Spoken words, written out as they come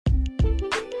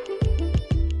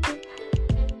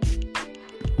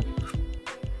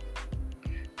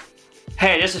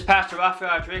Hey, this is Pastor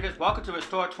Rafael Rodriguez. Welcome to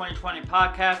Restore 2020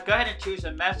 podcast. Go ahead and choose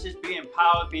a message. Be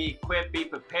empowered, be equipped, be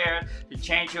prepared to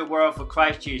change your world for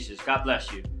Christ Jesus. God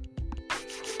bless you.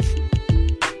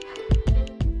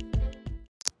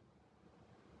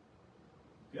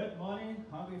 Good morning,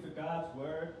 Hungry for God's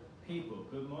Word people.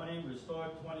 Good morning, Restore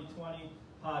 2020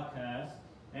 podcast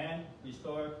and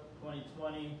Restore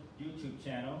 2020 YouTube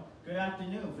channel. Good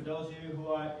afternoon for those of you who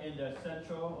are in the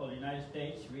Central or the United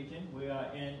States region. We are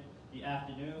in the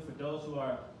afternoon. For those who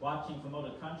are watching from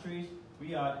other countries,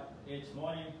 it's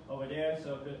morning over there,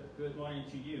 so good morning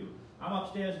to you. I'm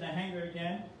upstairs in the hangar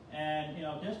again, and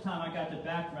this time I got the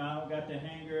background. We got the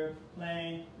hangar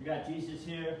playing. We got Jesus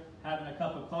here having a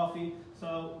cup of coffee.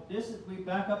 So we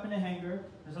back up in the hangar.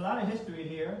 There's a lot of history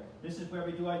here. This is where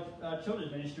we do our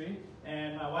children's ministry,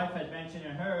 and my wife had mentioned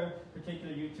in her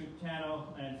particular YouTube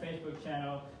channel and Facebook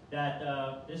channel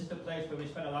that this is the place where we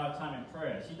spend a lot of time in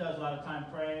prayer. She does a lot of time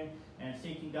praying and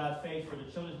seeking God's face for the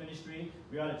children's ministry.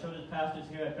 We are the children's pastors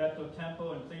here at Bethel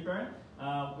Temple in Cleburne.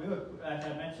 As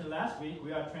I mentioned last week,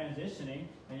 we are transitioning,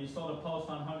 and you saw the post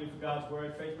on Hungry for God's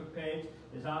Word Facebook page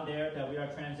is on there that we are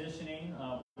transitioning.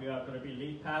 We are going to be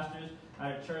lead pastors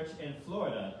at a church in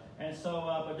Florida. And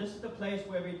so, but this is the place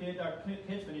where we did our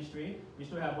kids ministry. We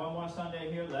still have one more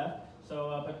Sunday here left.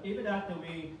 So, but even after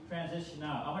we transition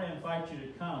out, I want to invite you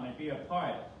to come and be a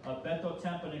part of Bethel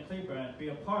Temple in Cleburne, be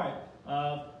a part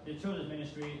of the children's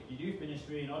ministry, the youth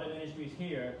ministry, and all the ministries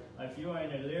here. If you are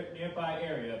in a nearby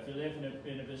area, if you live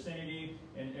in the vicinity,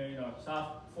 in South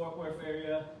Fort Worth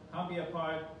area, come be a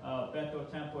part of Bethel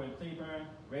Temple in Cleburne.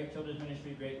 Great children's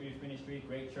ministry, great youth ministry,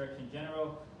 great church in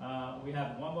general. We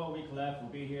have one more week left.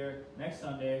 We'll be here next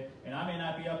Sunday, and I may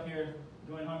not be up here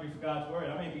doing Hungry for God's Word.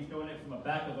 I may be doing it from the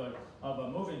back of a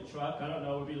moving truck. I don't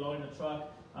know. We'll be loading the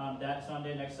truck that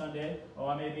Sunday, next Sunday,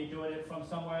 or I may be doing it from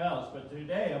somewhere else. But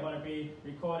today I'm going to be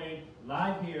recording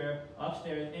live here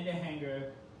upstairs in the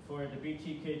hangar for the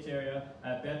BT Kids area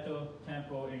at Bethel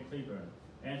Temple in Cleburne.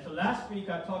 And so last week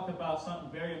I talked about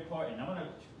something very important. I'm going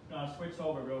to switch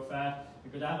over real fast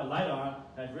because I have a light on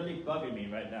that's really bugging me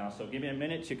right now. So give me a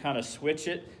minute to kind of switch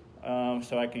it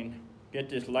so I can get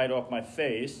this light off my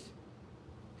face.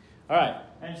 All right,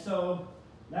 and so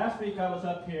last week I was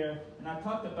up here and I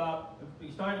talked about,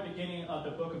 we started the beginning of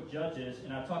the book of Judges,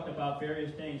 and I talked about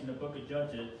various things in the book of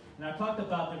Judges. And I talked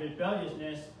about the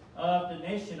rebelliousness of the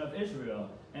nation of Israel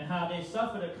and how they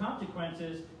suffered the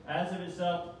consequences as a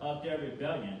result of their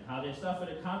rebellion, how they suffered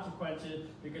the consequences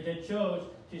because they chose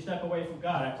to step away from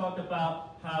God. I talked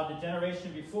about how the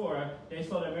generation before, they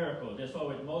saw the miracles. They saw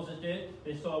what Moses did,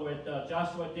 they saw what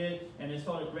Joshua did, and they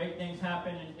saw the great things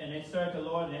happen, and they served the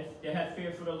Lord, and they had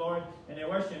fear for the Lord, and they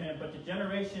worshiped Him. But the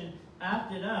generation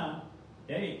after them,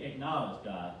 they acknowledged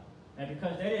God. And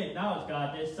because they didn't acknowledge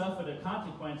God, they suffered the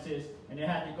consequences, and they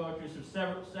had to go through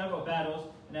several battles,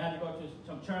 and they had to go through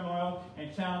some turmoil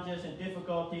and challenges and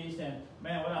difficulties, and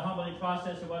man, what a humbling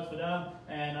process it was for them.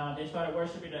 And they started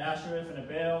worshiping the Asherah and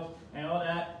the Baals and all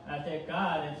that as their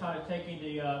God, and started taking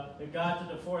the gods of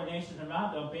the foreign nations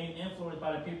around them, being influenced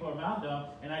by the people around them.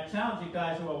 And I challenge you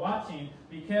guys who are watching,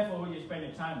 be careful who you're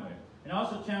spending time with. And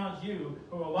also challenge you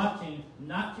who are watching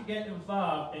not to get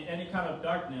involved in any kind of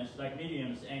darkness like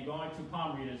mediums and going to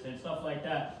palm readers and stuff like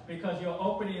that, because you're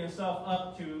opening yourself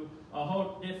up to a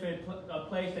whole different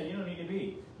place that you don't need to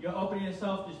be. You're opening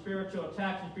yourself to spiritual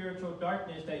attacks and spiritual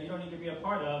darkness that you don't need to be a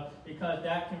part of, because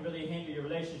that can really hinder your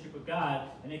relationship with God,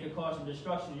 and it can cause some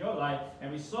destruction in your life.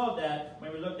 And we saw that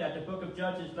when we looked at the book of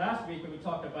Judges last week, when I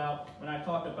talked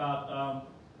about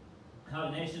how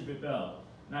the nations rebelled.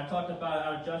 And I talked about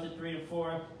our Judges 3 and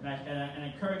 4, and I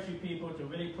encourage you people to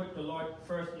really put the Lord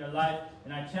first in your life.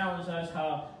 And I challenge us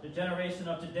how the generation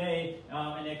of today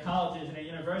in their colleges and their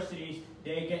universities,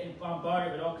 they get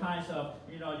bombarded with all kinds of,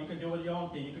 you can do your own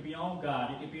thing. You can be your own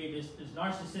God. You can be this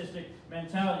narcissistic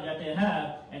mentality that they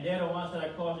have. And they're the ones that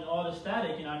are causing all the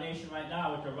static in our nation right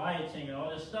now with the rioting and all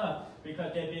this stuff,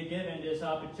 because they've been given this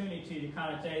opportunity to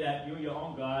kind of say that you're your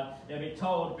own God. They've been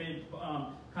told,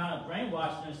 kind of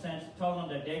brainwashed in a sense, telling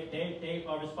them that they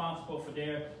are responsible for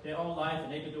their own life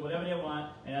and they can do whatever they want,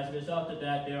 and as a result of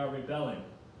that, they are rebelling.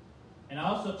 And I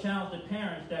also challenge the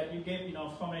parents that you give,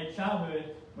 from their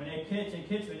childhood, when they're kids in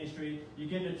kids ministry, you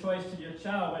give the choice to your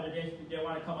child whether they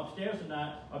want to come upstairs or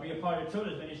not, or be a part of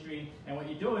children's ministry. And what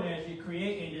you're doing is you're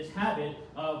creating this habit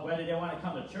of whether they want to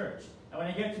come to church. And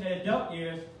when they get to their adult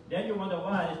years, then you wonder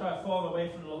why they start falling away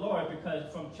from the Lord,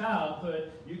 because from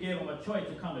childhood, you gave them a choice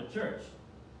to come to church.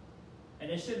 And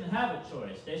they shouldn't have a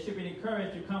choice. They should be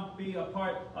encouraged to come be a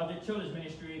part of the children's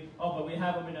ministry. Oh, but we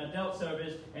have them in the adult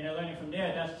service, and they're learning from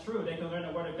there. That's true. They can learn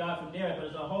the Word of God from there, but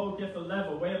it's a whole different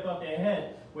level, way above their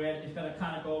head, where it's going to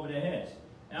kind of go over their heads.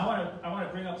 And I want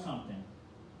to bring up something.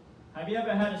 Have you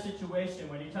ever had a situation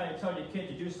when you tell your kid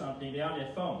to do something, they're on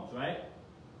their phones, right?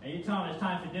 And you tell them it's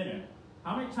time for dinner.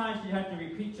 How many times do you have to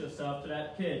repeat yourself to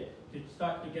that kid to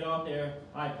start to get off their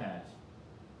iPads?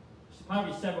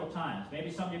 Probably several times.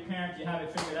 Maybe some of your parents, you have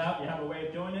it figured out, you have a way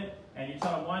of doing it, and you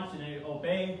tell them once, and they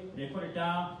obey, and they put it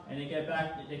down, and they get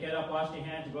up, wash their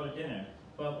hands, and go to dinner.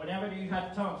 But whenever you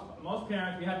have to tell them, most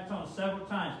parents, you have to tell them several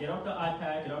times, get off the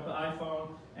iPad, get off the iPhone,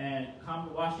 and come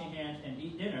to wash your hands and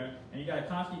eat dinner, and you got to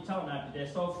constantly tell them that,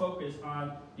 because they're so focused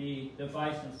on the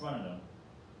device in front of them.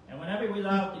 And whenever we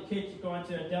allow the kids to go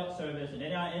into adult service and they're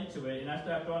not into it, and I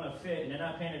start throwing a fit and they're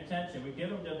not paying attention, we give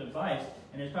them the device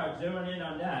and they start zeroing in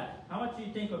on that. How much do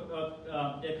you think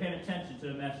they're paying attention to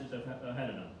the message ahead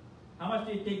of them? How much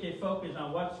do you think they focus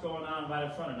on what's going on right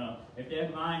in front of them if their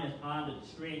mind is on the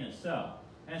screen itself?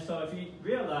 And so if you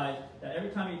realize that every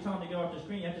time you tell them to get off the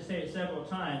screen, you have to say it several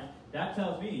times, that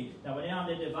tells me that when they're on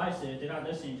their devices, they're not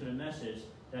listening to the message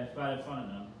that's right in front of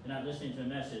them. They're not listening to the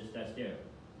message that's there.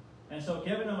 And so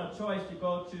giving them a choice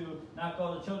to not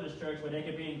go to children's church where they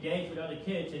could be engaged with other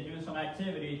kids and do some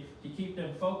activity to keep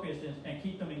them focused and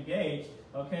keep them engaged,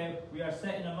 okay, we are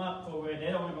setting them up for where they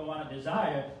don't even want to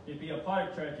desire to be a part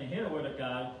of church and hear the Word of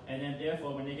God, and then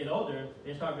therefore when they get older,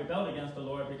 they start rebelling against the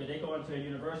Lord because they go into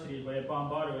universities where they're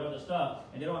bombarded with other stuff,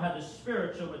 and they don't have the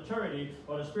spiritual maturity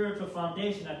or the spiritual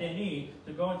foundation that they need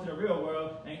to go into the real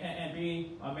world and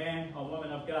be a man or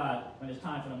woman of God when it's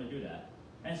time for them to do that.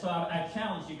 And so I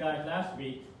challenged you guys last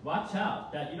week, watch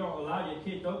out that you don't allow your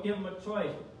kids, don't give them a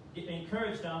choice.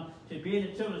 Encourage them to be in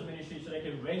the children's ministry so they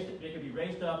can be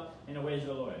raised up in the ways of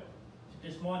the Lord.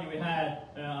 This morning we had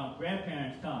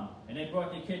grandparents come, and they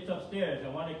brought their kids upstairs,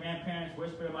 and one of the grandparents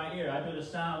whispered in my ear. I do the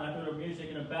sound, I do the music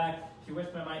in the back. She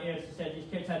whispered in my ear, she said these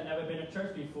kids had never been to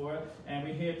church before, and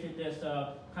we're here to just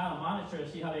kind of monitor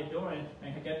and see how they're doing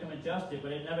and get them adjusted, but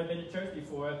they've never been to church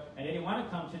before, and they didn't want to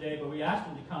come today, but we asked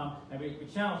them to come, and we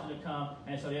challenged them to come,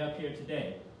 and so they're up here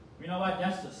today. You know what?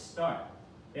 That's the start.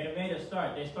 They made a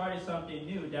start. They started something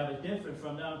new that was different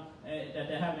from them that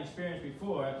they haven't experienced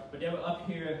before, but they were up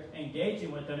here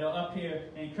engaging with them. They were up here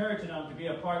encouraging them to be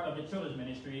a part of the children's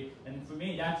ministry. And for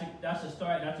me, that's a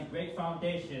start. That's a great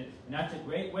foundation, and that's a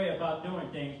great way about doing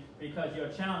things because you're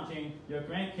challenging your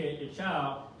grandkid, your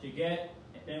child, to get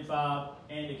involved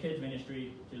in the kids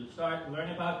ministry, to start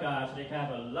learning about God so they can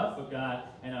have a love for God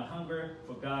and a hunger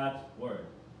for God's Word.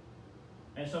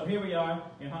 And so here we are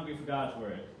in Hungry for God's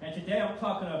Word. And today I'm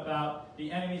talking about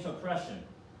the enemy's oppression.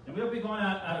 And we'll be going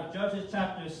out of Judges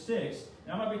chapter 6,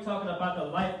 and I'm going to be talking about the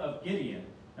life of Gideon.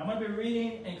 I'm going to be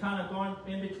reading and kind of going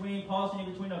in between, pausing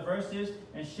in between the verses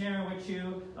and sharing with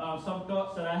you some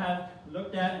thoughts that I have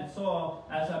looked at and saw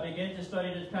as I began to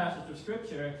study this passage of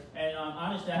Scripture. And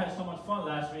honestly, I had so much fun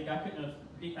last week.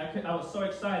 I was so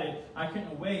excited. I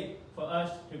couldn't wait for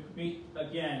us to meet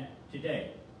again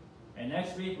today. And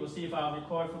next week, we'll see if I'll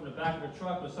record from the back of the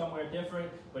truck or somewhere different,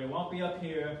 but it won't be up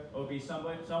here. It will be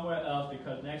somewhere else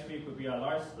because next week will be our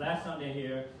last Sunday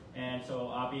here, and so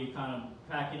I'll be kind of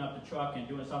packing up the truck and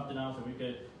doing something else,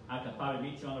 and I could probably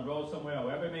meet you on the road somewhere, or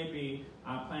wherever it may be.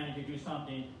 I'm planning to do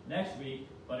something next week,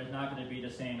 but it's not going to be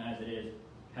the same as it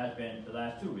has been the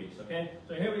last 2 weeks, okay?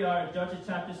 So here we are in Judges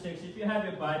chapter 6. If you have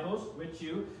your Bibles with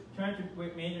you, turn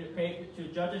with me to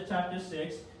Judges chapter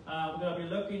 6. We're going to be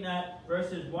looking at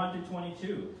verses 1 to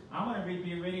 22. I'm going to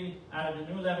be reading out of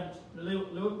the New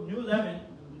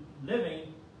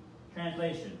Living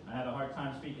Translation. I have a hard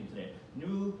time speaking today.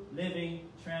 New Living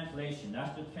Translation.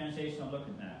 That's the translation I'm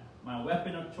looking at. My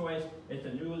weapon of choice is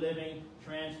the New Living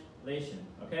Translation.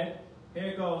 Okay? Here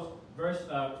it goes.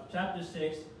 Chapter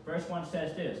 6, verse 1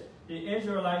 says this. The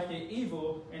Israelites did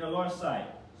evil in the Lord's sight.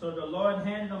 So the Lord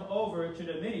handed them over to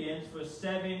the Midians for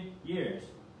 7 years.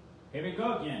 Here we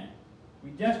go again.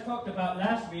 We just talked about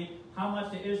last week how much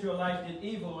the Israelites did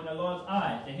evil in the Lord's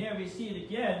eyes. And here we see it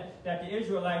again, that the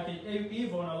Israelites did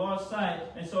evil in the Lord's sight.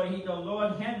 And so the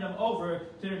Lord handed them over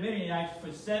to the Midianites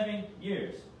for 7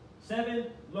 years. 7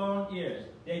 long years.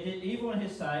 They did evil in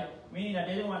his sight, meaning that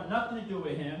they didn't want nothing to do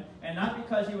with him. And not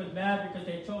because he was mad because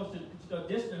they chose to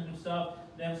distance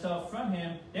themselves from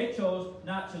him. They chose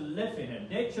not to live for him.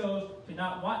 They chose to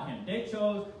not want him. They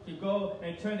chose to go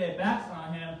and turn their backs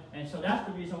on him. And so that's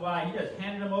the reason why he just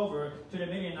handed them over to the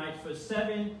Midianites for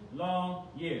 7 long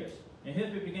years. And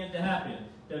here's what begins to happen.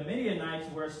 The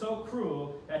Midianites were so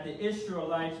cruel that the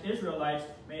Israelites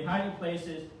made hiding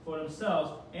places for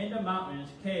themselves in the mountains,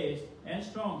 caves, and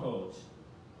strongholds.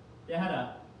 they had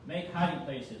to make hiding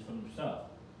places for themselves.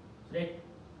 So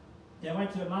they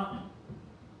went to the mountain,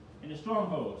 in the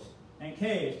strongholds and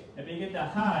caves, and began to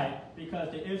hide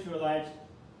because the Israelites,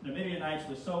 the Midianites,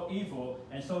 were so evil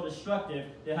and so destructive,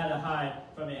 they had to hide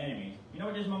from the enemies. You know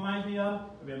what this reminds me of?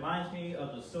 It reminds me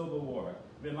of the Civil War.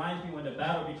 It reminds me when the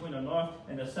battle between the North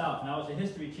and the South. And I was a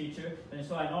history teacher, and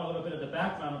so I know a little bit of the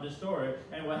background of the story.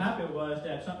 And what happened was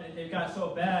that it got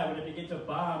so bad when they began to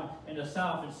bomb in the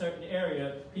South in certain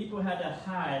areas, people had to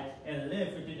hide and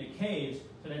live within the caves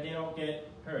so that they don't get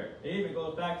hurt. It even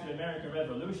goes back to the American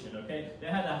Revolution, okay? They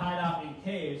had to hide out in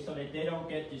caves so that they don't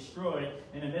get destroyed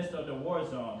in the midst of the war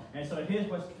zone. And so here's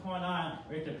what's going on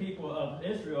with the people of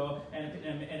Israel and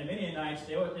the Midianites.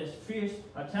 They were this fierce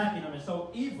attacking them and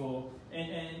so evil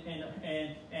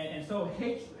and so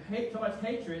so much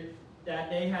hatred that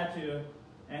they had to,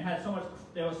 and had so much,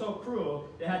 they were so cruel,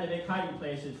 they had to make hiding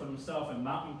places for themselves in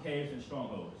mountain caves and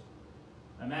strongholds.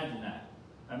 Imagine that.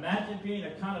 Imagine being the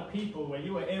kind of people where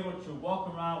you were able to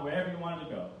walk around wherever you wanted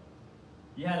to go.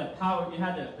 You had the power, you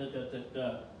had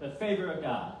the favor of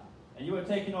God. And you were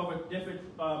taking over different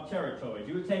territories.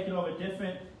 You were taking over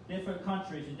different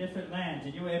countries and different lands.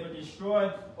 And you were able to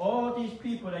destroy all these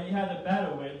people that you had to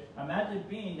battle with. Imagine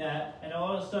being that, and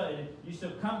all of a sudden, you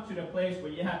succumb to the place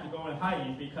where you have to go in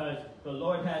hiding because the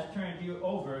Lord has turned you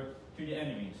over to the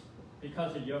enemies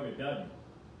because of your rebellion.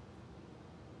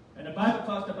 And the Bible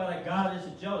talks about a God is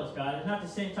a jealous God. It's not the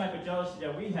same type of jealousy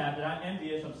that we have, that I'm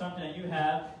envious of something that you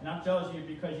have, and I'm jealous of you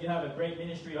because you have a great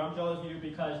ministry, or I'm jealous of you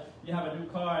because you have a new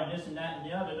car and this and that and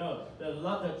the other. No,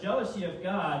 the jealousy of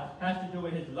God has to do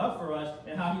with his love for us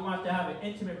and how he wants to have an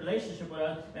intimate relationship with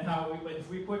us, and how if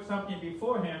we put something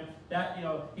before him, that, you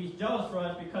know, he's jealous for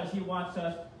us because he wants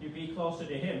us to be closer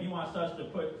to him. He wants us to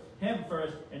put him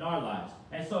first in our lives.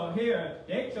 And so here,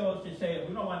 they chose to say,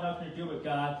 we don't want nothing to do with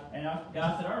God. And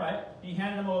God said, all right. He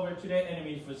handed them over to their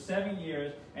enemies for 7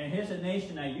 years. And here's a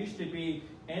nation that used to be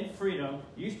in freedom,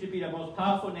 used to be the most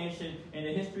powerful nation in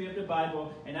the history of the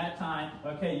Bible in that time.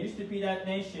 Okay, used to be that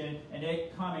nation, and they're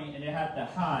coming, and they have to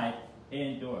hide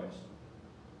indoors.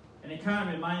 And it kind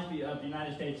of reminds me of the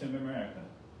United States of America.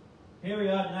 Here we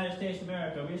are, the United States of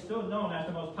America. We're still known as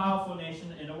the most powerful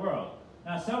nation in the world.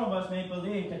 Now, some of us may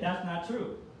believe that that's not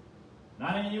true.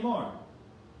 Not anymore.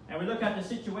 And we look at the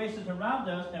situations around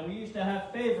us, and we used to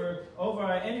have favor over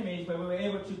our enemies, where we were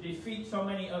able to defeat so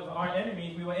many of our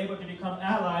enemies. We were able to become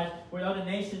allies with other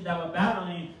nations that were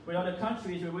battling with other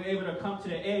countries. We were able to come to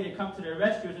their aid and come to their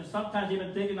rescues, and sometimes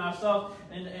even digging ourselves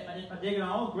and digging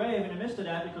our own grave in the midst of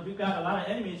that, because we've got a lot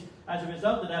of enemies as a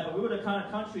result of that. But we were the kind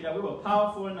of country that we were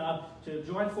powerful enough to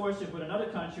join forces with another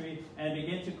country and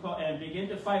begin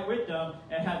to fight with them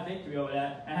and have victory over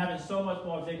that, and having so much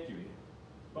more victory.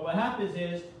 But what happens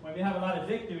is, when we have a lot of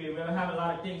victory, we have a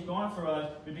lot of things going for us,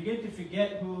 we begin to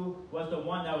forget who was the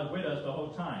one that was with us the whole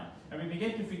time. And we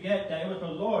begin to forget that it was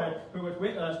the Lord who was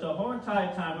with us the whole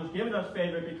entire time, who's given us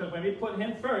favor, because when we put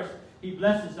him first, he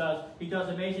blesses us, he does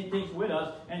amazing things with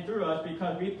us and through us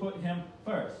because we put him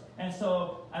first. And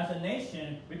so, as a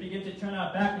nation, we begin to turn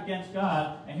our back against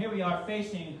God, and here we are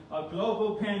facing a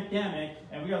global pandemic,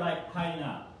 and we are like hiding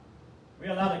out. We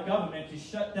allowed the government to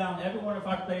shut down every one of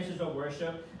our places of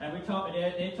worship, and they told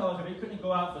us that we couldn't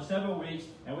go out for several weeks,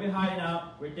 and we're hiding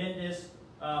out within this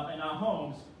in our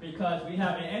homes because we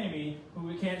have an enemy who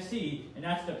we can't see, and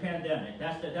that's the pandemic.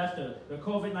 That's the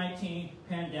COVID-19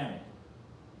 pandemic.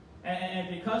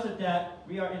 And because of that,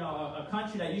 we are a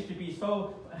country that used to be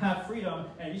have freedom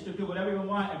and used to do whatever we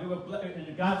want, and we were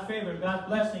in God's favor, God's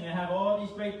blessing, and have all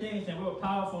these great things, and we were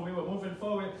powerful, and we were moving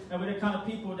forward, and we're the kind of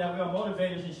people that we are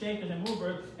motivators and shakers and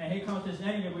movers. And here comes this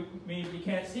enemy we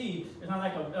can't see. It's not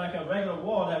like a regular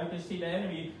wall that we can see the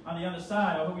enemy on the other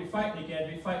side, or who we're fighting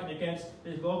against. We're fighting against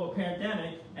this global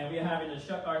pandemic, and we're having to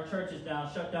shut our churches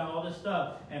down, shut down all this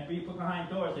stuff, and be put behind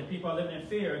doors, and people are living in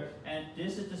fear. And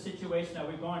this is the situation that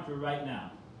we're going through right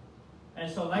now. And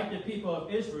so, like the people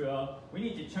of Israel, we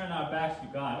need to turn our backs to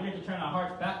God. We need to turn our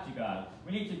hearts back to God.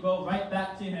 We need to go right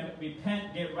back to him,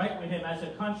 repent, get right with him as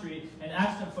a country, and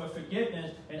ask him for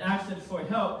forgiveness and ask him for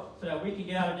help so that we can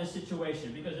get out of this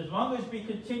situation. Because as long as we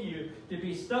continue to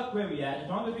be stuck where we're at, as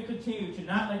long as we continue to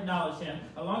not acknowledge him,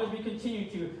 as long as we continue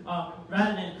to,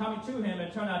 rather than coming to him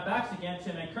and turn our backs against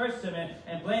him and curse him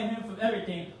and blame him for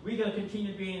everything, we're going to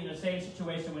continue being in the same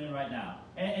situation we're in right now.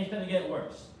 And it's going to get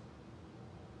worse.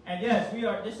 And yes,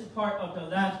 this is part of the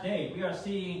last day. We are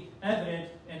seeing evidence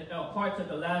in parts of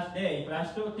the last day, but I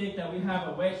still think that we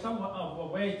have somewhat of a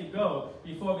ways to go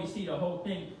before we see the whole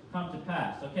thing come to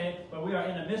pass, okay? But we are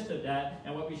in the midst of that,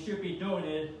 and what we should be doing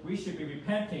is we should be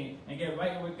repenting and get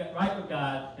right with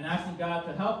God and asking God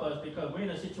to help us, because we're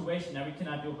in a situation that we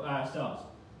cannot do by ourselves.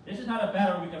 This is not a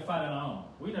battle we can fight on our own.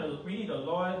 We need the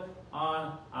Lord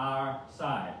on our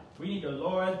side. We need the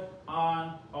Lord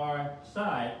on our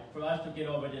side for us to get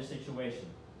over this situation.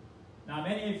 Now,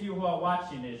 many of you who are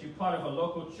watching this, you're part of a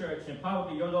local church, and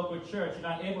probably your local church, you're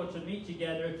not able to meet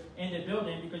together in the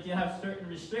building because you have certain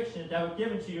restrictions that were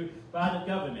given to you by the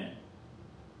government.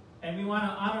 And we want to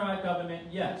honor our government,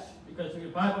 yes, because the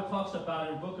Bible talks about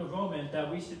in the book of Romans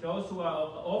that we should, those who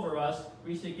are over us,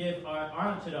 we should give our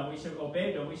honor to them, we should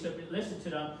obey them, we should listen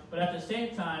to them. But at the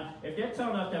same time, if they're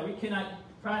telling us that we cannot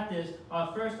practice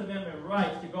our First Amendment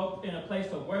rights to go in a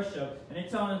place of worship, and they're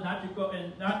telling us not to go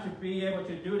and not to be able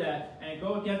to do that and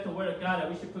go against the Word of God,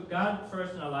 that we should put God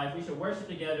first in our life, we should worship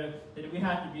together, then we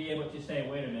have to be able to say,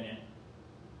 wait a minute,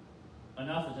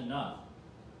 enough is enough.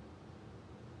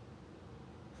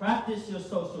 Practice your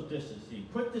social distancing.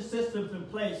 Put the systems in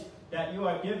place that you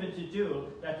are given to do,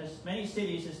 that many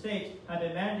cities and states have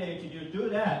been mandated to do. Do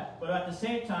that, but at the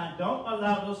same time, don't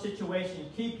allow those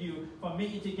situations keep you from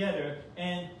meeting together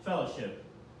in fellowship.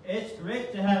 It's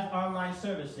great to have online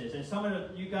services, and some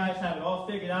of you guys have it all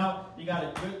figured out. You got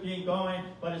a good thing going,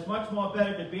 but it's much more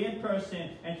better to be in person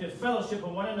and to fellowship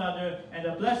with one another and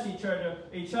to bless each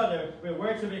other with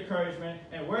words of encouragement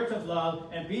and words of love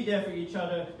and be there for each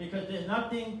other, because there's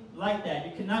nothing like that.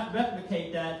 You cannot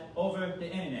replicate that over the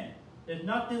internet. There's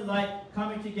nothing like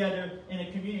coming together in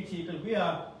a community, because we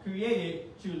are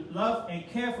created to love and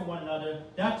care for one another.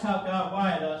 That's how God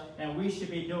wired us, and we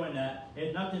should be doing that.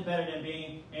 There's nothing better than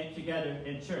being together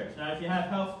in church. Now, if you have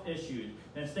health issues,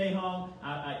 then stay home,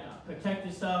 protect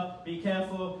yourself, be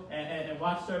careful, and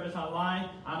watch service online.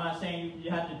 I'm not saying you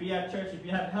have to be at church if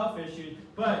you have health issues,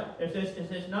 but if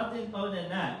there's nothing other than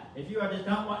that, if you are just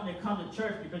not wanting to come to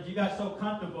church because you got so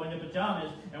comfortable in your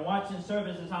pajamas and watching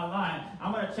services online,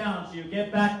 I'm going to challenge you,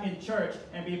 get back in church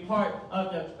and be part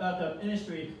of the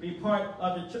ministry, be part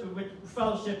of the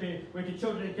fellowship with the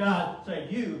children of God, so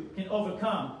that you can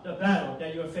overcome the battle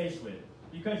that you're faced with.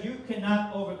 Because you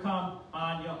cannot overcome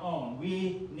on your own.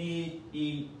 We need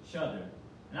each other.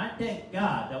 And I thank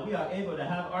God that we are able to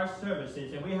have our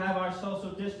services and we have our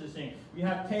social distancing. We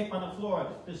have tape on the floor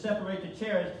to separate the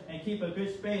chairs and keep a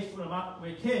good space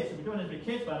with kids. We're doing this with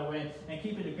kids, by the way, and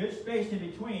keeping a good space in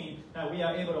between, that we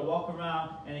are able to walk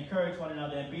around and encourage one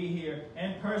another and be here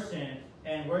in person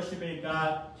and worshiping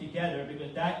God together,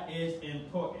 because that is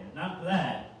important. And I'm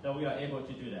glad that we are able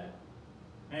to do that.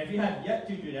 And if you have yet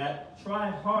to do that, try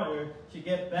harder to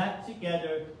get back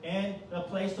together in a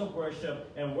place of worship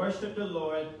and worship the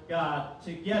Lord God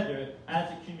together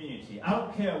as a community. I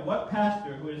don't care what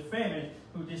pastor who is famous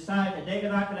who decides that they're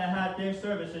not going to have their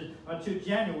services until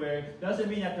January. Doesn't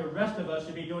mean that the rest of us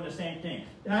should be doing the same thing.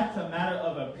 That's a matter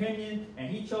of opinion,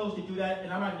 and he chose to do that,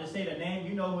 and I'm not going to say the name.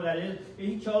 You know who that is.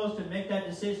 He chose to make that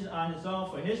decision on his own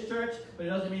for his church, but it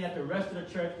doesn't mean that the rest of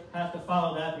the church has to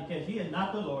follow that, because he is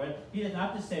not the Lord. He is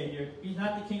not the Savior. He's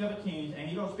not the King of the Kings, and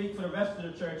he don't speak for the rest of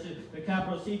the churches, the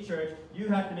capital C church. You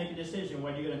have to make a decision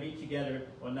whether you're going to meet together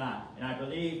or not. And I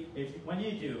believe when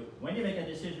you make a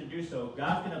decision to do so,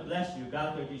 God's going to bless you.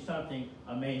 God's going to do something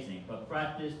amazing. But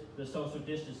practice the social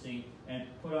distancing and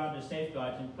put on the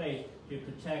safeguards in place to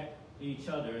protect each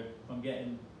other from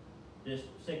getting this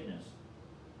sickness.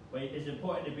 But it's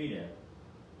important to be there.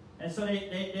 And so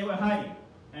they were hiding.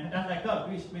 And that's like us.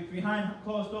 We're behind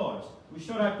closed doors. We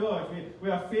shut our doors. We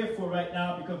are fearful right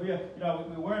now because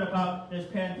we're worried about this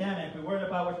pandemic. We're worried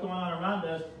about what's going on around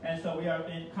us, and so we are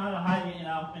kind of hiding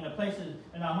in the places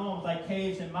in our homes like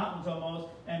caves and mountains almost,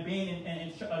 and being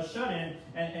shut in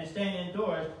and staying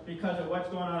indoors because of what's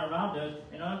going on around us.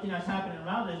 And the only thing that's happening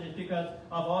around us is because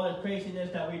of all the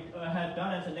craziness that we have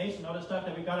done as a nation, all the stuff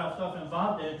that we got ourselves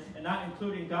involved in, and not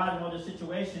including God in all the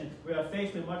situations. We are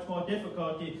faced with much more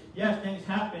difficulty. Yes, things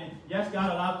happen. Yes, God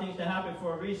allowed things to happen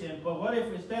for a reason, but what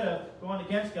if instead of going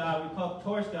against God, we come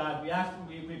towards God, we ask Him,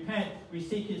 we repent, we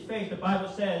seek His face? The Bible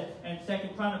says in 2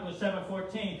 Chronicles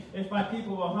 7:14, if my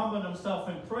people will humble themselves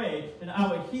and pray, then I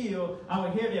will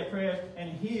hear their prayers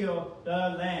and heal the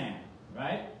land.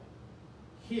 Right?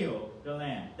 Heal the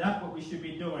land. That's what we should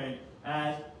be doing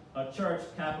as a church,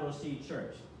 capital C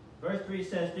church. Verse 3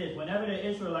 says this: whenever the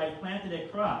Israelites planted their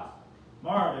crops,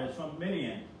 marauders from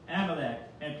Midian, Amalek,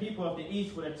 and people of the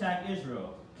east would attack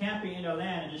Israel, camping in the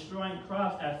land and destroying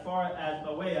crops as far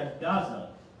away as Gaza.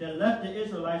 They left the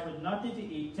Israelites with nothing to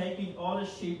eat, taking all the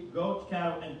sheep, goats,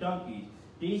 cattle, and donkeys.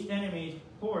 These enemies,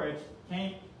 hordes,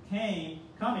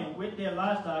 coming with their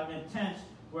livestock, and tents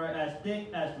were as thick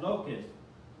as locusts.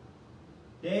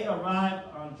 They arrived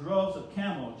on droves of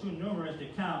camel, too numerous to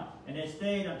count, and they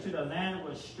stayed until the land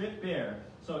was stripped bare.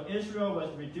 So Israel was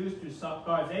reduced to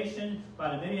starvation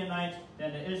by the Midianites.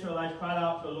 Then the Israelites cried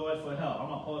out to the Lord for help. I'm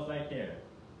going to pause right there.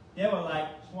 They were like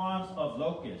swarms of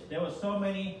locusts. There were so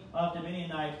many of the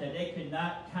Midianites that they could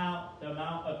not count the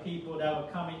amount of people that were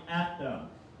coming at them.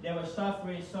 They were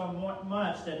suffering so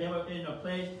much that they were in a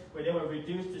place where they were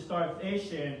reduced to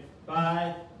starvation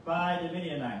by the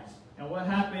Midianites. And what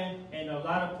happened in the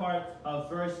latter part of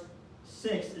verse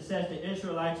 6, it says the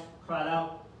Israelites cried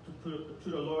out to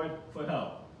the Lord for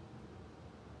help.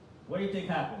 What do you think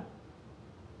happened?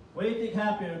 What do you think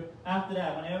happened after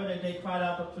that? Whenever they cried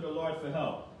out to the Lord for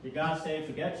help, did God say,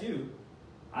 forget you?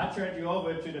 I turned you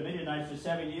over to the Midianites for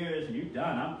 7 years and you're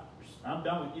done. I'm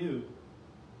done with you.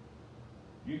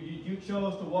 You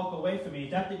chose to walk away from me.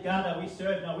 Is that the God that we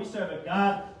serve? No, we serve a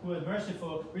God who is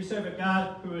merciful. We serve a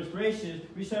God who is gracious.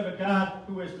 We serve a God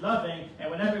who is loving. And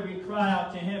whenever we cry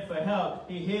out to him for help,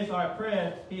 he hears our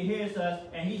prayers. He hears us,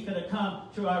 and he's going to come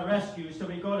to our rescue. So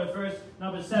we go to verse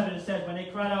number 7. It says, when they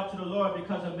cried out to the Lord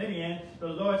because of Midian, the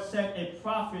Lord sent a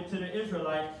prophet to the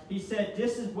Israelites. He said,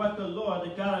 this is what the Lord,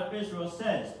 the God of Israel,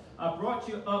 says. I brought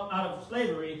you up out of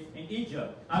slavery in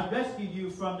Egypt. I rescued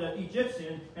you from the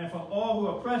Egyptians and from all who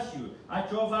oppressed you. I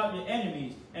drove out your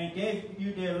enemies and gave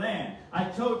you their land. I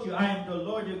told you I am the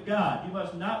Lord your God. You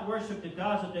must not worship the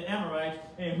gods of the Amorites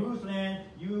in whose land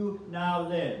you now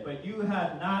live. But you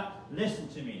have not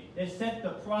listened to me. They sent the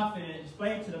prophet and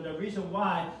explained to them the reason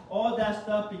why all that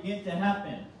stuff began to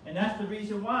happen. And that's the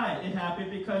reason why it happened,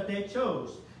 because they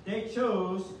chose. They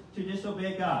chose to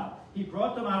disobey God. He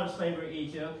brought them out of slavery in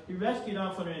Egypt. He rescued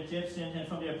them from the Egyptians and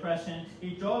from the oppression. He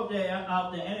drove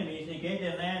out the enemies and gave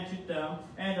their land to them.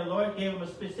 And the Lord gave them a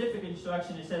specific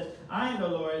instruction. It says, I am the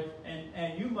Lord,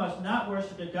 and you must not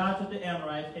worship the gods of the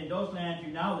Amorites in those lands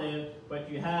you now live, but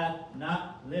you have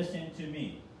not listened to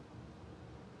me.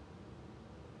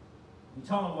 He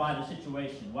told them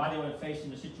why they were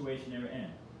facing the situation they were in.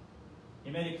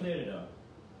 He made it clear to them.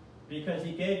 Because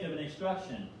he gave them an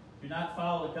instruction. Do not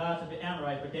follow the gods of the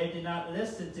Amorites, but they did not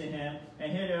listen to him.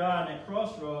 And here they are in a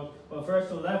crossroads. But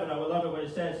verse 11, I will love it what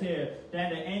it says here.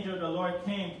 Then the angel of the Lord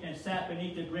came and sat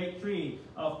beneath the great tree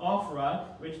of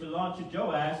Ophrah, which belonged to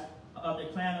Joash of the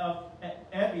clan of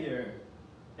Abiezer.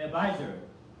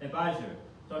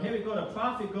 So here we go. The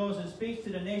prophet goes and speaks to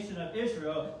the nation of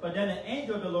Israel, but then the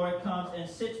angel of the Lord comes and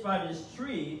sits by this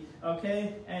tree,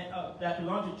 okay, and that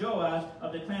belonged to Joash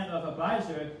of the clan of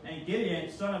Abiezer. And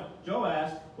Gideon, son of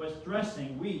Joash, was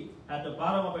threshing wheat at the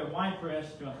bottom of a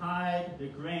winepress to hide the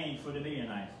grain for the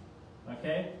Midianites.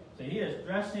 Okay, so he is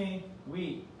threshing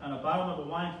wheat on the bottom of a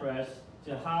winepress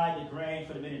to hide the grain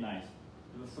for the Midianites.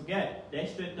 Forget, they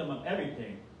stripped them of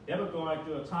everything. They were going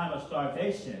through a time of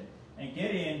starvation. And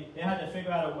Gideon, they had to figure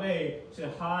out a way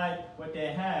to hide what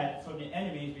they had from the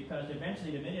enemies, because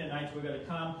eventually the Midianites were going to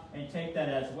come and take that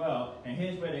as well. And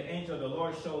here's where the angel of the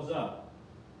Lord shows up.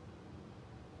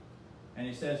 And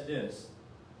he says this.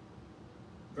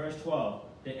 Verse 12.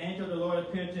 The angel of the Lord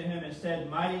appeared to him and said,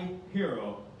 mighty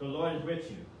hero, the Lord is with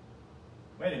you.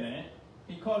 Wait a minute.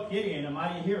 He called Gideon a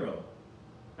mighty hero.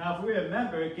 Now, if we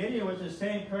remember, Gideon was the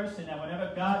same person that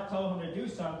whenever God told him to do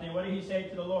something, what did he say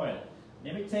to the Lord?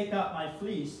 Let me take out my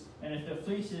fleece, and if the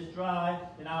fleece is dry,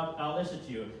 then I'll listen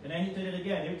to you. And then he did it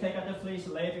again. Let me take out the fleece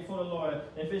and lay it before the Lord.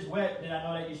 If it's wet, then I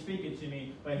know that you're speaking to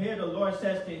me. But here the Lord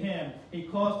says to him, he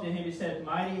calls to him, he says,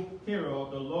 mighty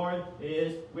hero, the Lord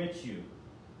is with you.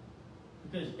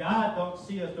 Because God don't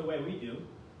see us the way we do.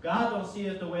 God don't see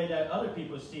us the way that other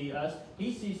people see us.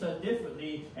 He sees us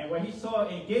differently. And what he saw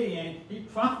in Gideon, he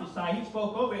prophesied, he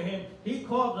spoke over him. He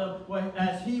called him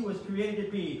as he was created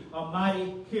to be, a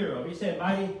mighty hero. He said,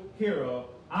 mighty hero,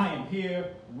 I am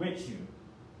here with you.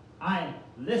 I am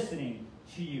listening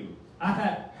to you. I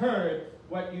have heard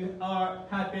what you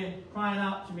have been crying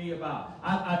out to me about.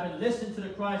 I've been listening to the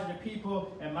cries of the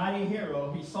people, and mighty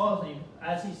hero, he saw him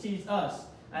as he sees us.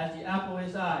 As the apple of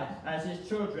his eye, as his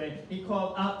children, he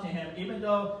called out to him. Even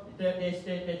though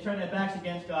they turned their backs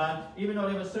against God, even though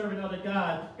they were serving other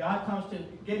gods, God comes to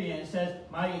Gideon and says,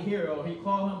 mighty hero. He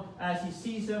called him as he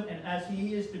sees him and as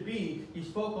he is to be. He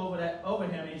spoke over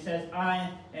him, and he says, I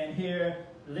am here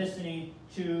listening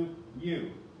to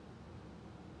you.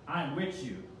 I'm with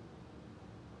you.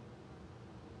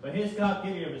 But here's how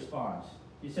Gideon responds.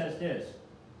 He says this,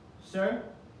 Sir,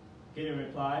 Gideon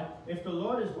replied, if the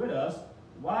Lord is with us,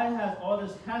 why has all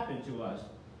this happened to us?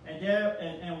 And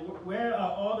where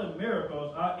are all the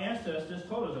miracles our ancestors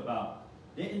told us about?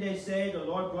 Didn't they say the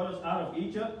Lord brought us out of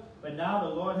Egypt? But now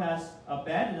the Lord has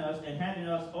abandoned us and handed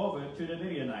us over to the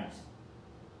Midianites.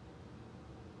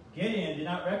 Gideon did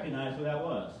not recognize who that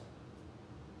was.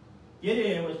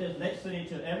 Gideon was just listening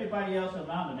to everybody else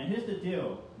around him. And here's the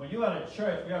deal. When you are at a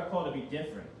church, we are called to be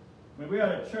different. When we are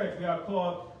at a church, we are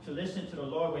called to listen to the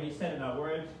Lord, what he said in our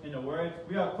word, in the word.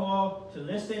 We are called to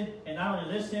listen, and not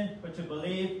only listen, but to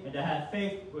believe and to have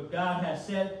faith what God has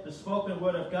said, the spoken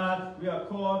word of God. We are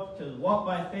called to walk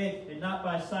by faith and not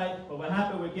by sight. But what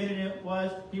happened with Gideon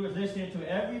was he was listening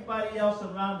to everybody else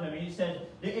around him. And he said,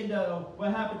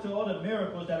 what happened to all the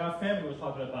miracles that our family was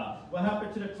talking about? What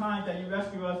happened to the times that you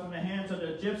rescued us from the hands of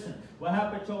the Egyptians? What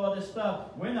happened to all this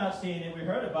stuff? We're not seeing it. We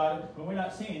heard about it, but we're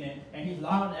not seeing it. And he's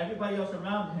allowing everybody else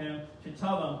around him to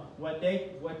tell them what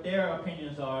their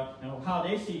opinions are and how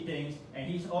they see things. And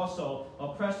he's also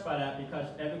oppressed by that because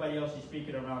everybody else is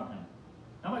speaking around him.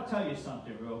 I'm going to tell you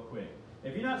something real quick.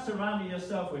 If you're not surrounding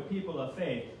yourself with people of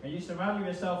faith, and you're surrounding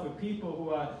yourself with people who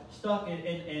are stuck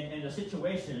in the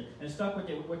situation and stuck with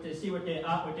what they see with their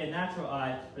natural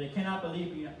eyes, but they cannot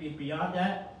believe beyond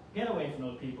that, get away from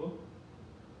those people.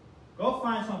 Go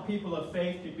find some people of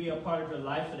faith to be a part of your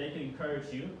life so they can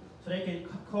encourage you, so they can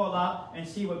call out and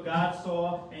see what God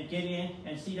saw and get in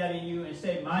and see that in you and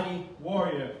say, mighty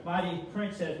warrior, mighty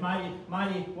princess,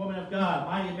 mighty woman of God,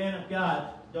 mighty man of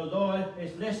God. The Lord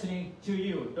is listening to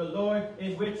you. The Lord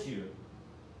is with you.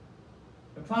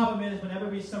 The problem is whenever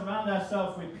we surround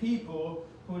ourselves with people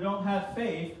who don't have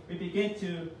faith, we begin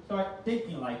to start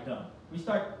thinking like them. We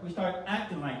start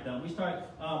acting like them. We start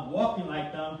walking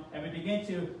like them, and we begin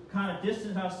to kind of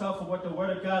distance ourselves from what the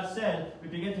Word of God said. We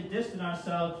begin to distance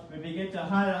ourselves. We begin to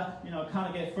hide, kind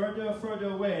of get further and further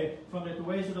away from the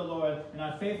ways of the Lord and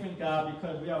our faith in God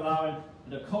because we are allowing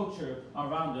the culture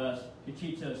around us to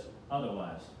teach us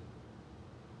otherwise.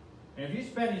 And if you're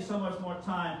spending so much more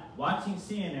time watching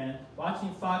CNN,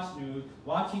 watching Fox News,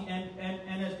 watching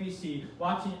NSBC,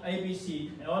 watching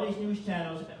ABC, and all these news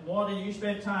channels, more than you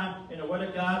spend time in the Word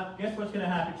of God, guess what's going to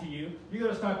happen to you? You're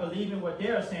going to start believing what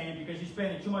they're saying because you're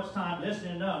spending too much time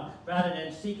listening to them rather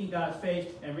than seeking God's face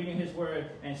and reading His Word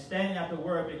and standing at the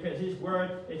Word, because His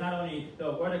Word is not only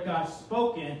the Word of God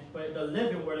spoken, but the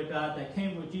living Word of God that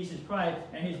came with Jesus Christ.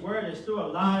 And His Word is still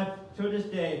alive to this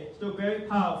day, still very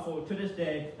powerful to this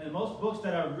day. And most books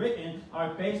that are written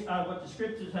are based on what the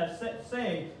Scriptures have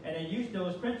say, and they use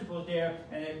those principles there,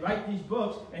 and they write these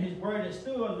books, and His Word is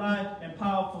still alive and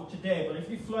powerful today. But if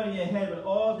you're flooding your head with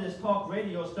all this talk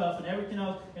radio stuff and everything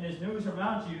else and this news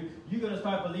around you, you're going to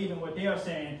start believing what they are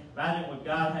saying rather than what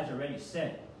God has already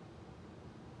said.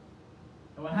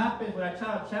 And what happens when I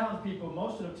try to challenge people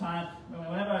most of the time,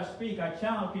 whenever I speak, I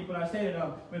challenge people and I say to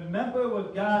them, remember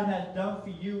what God has done for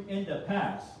you in the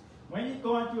past. When you're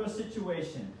going through a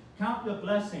situation, count your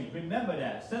blessings. Remember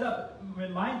that. Set up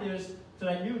reminders so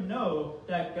that you know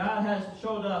that God has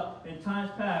showed up in times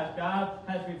past. God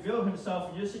has revealed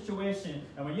Himself in your situation.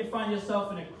 And when you find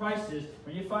yourself in a crisis,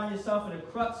 when you find yourself in a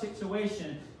crux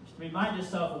situation, remind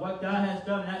yourself of what God has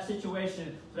done in that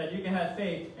situation so that you can have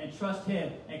faith and trust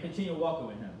Him and continue walking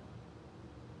with Him.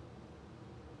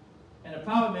 And the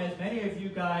problem is, many of you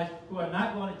guys who are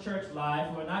not going to church live,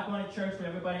 who are not going to church with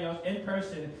everybody else in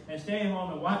person and staying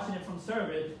home and watching it from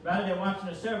service, rather than watching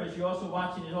the service, you're also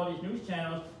watching all these news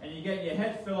channels, and you get your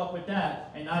head filled up with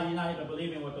that, and now you're not even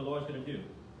believing what the Lord's going to do.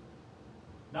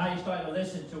 Now you're starting to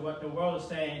listen to what the world is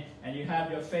saying, and you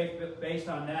have your faith based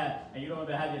on that, and you don't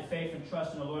even have your faith and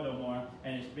trust in the Lord no more,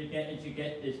 and it's getting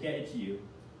to you.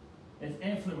 It's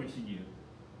influencing you.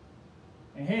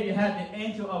 And here you have the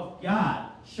angel of God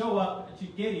show up to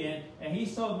Gideon, and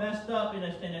he's so messed up in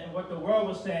what the world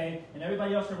was saying and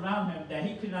everybody else around him that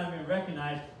he could not even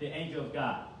recognize the angel of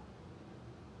God.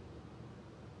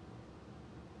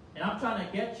 And I'm trying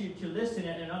to get you to listen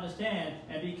and understand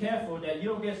and be careful that you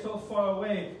don't get so far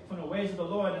away from the ways of the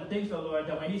Lord and things of the Lord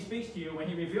that when He speaks to you, when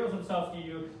He reveals Himself to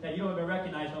you, that you don't even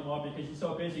recognize no more because you're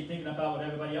so busy thinking about what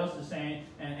everybody else is saying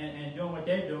and doing what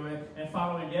they're doing and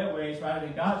following their ways rather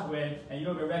than God's way, and you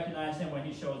don't even recognize Him when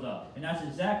He shows up. And that's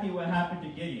exactly what happened to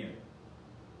Gideon.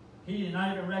 He did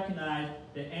not even recognize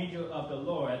the angel of the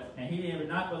Lord, and he did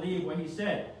not believe what he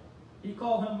said. He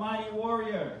called him mighty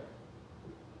warrior.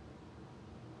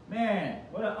 Man,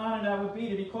 what an honor that would be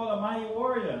to be called a mighty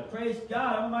warrior. Praise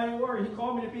God, I'm a mighty warrior. He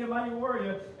called me to be a mighty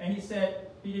warrior. And he said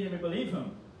he didn't even believe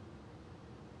him.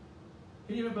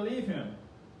 He didn't even believe him.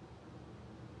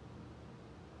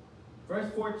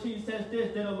 Verse 14 says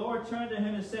this, Then the Lord turned to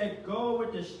him and said, Go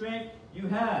with the strength you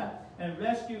have and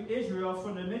rescue Israel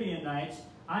from the Midianites.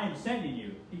 I am sending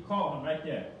you. He called him right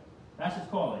there. That's his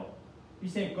calling. He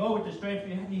said, Go with the strength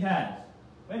he has.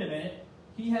 Wait a minute.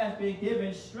 He has been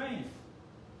given strength.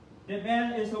 The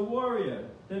man is a warrior.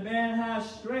 The man has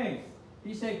strength.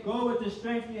 He said, Go with the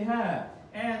strength you have,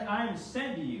 and I am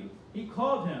sending you. He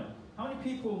called him. How many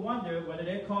people wonder whether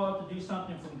they're called to do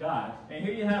something from God? And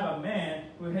here you have a man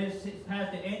who has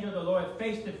the angel of the Lord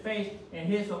face to face and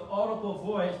hears an audible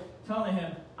voice telling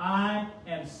him, I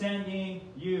am sending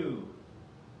you.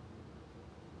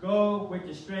 Go with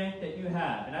the strength that you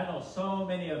have. And I know so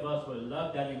many of us would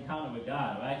love that encounter with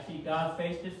God, right? See God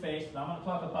face to face. And I'm going to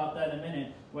talk about that in a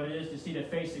minute, what it is to see the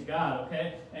face of God,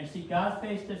 okay? And see God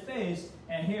face to face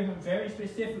and hear him very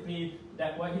specifically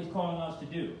that what he's calling us to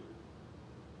do.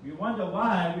 We wonder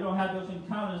why we don't have those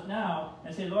encounters now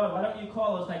and say, Lord, why don't you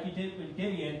call us like you did with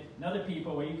Gideon and other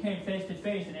people where you came face to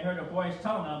face and they heard a voice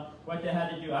telling them what they had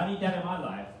to do. I need that in my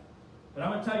life. But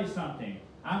I'm going to tell you something.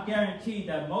 I'm guaranteed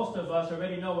that most of us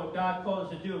already know what God called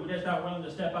us to do. We're just not willing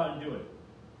to step out and do it.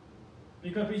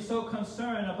 Because we're so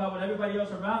concerned about what everybody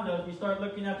else around us, we start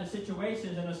looking at the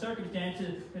situations and the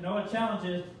circumstances and all the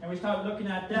challenges, and we start looking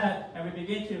at that, and we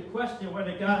begin to question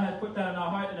whether God has put that in our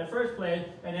heart in the first place,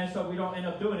 and then so we don't end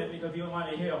up doing it because we don't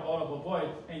want to hear an audible voice,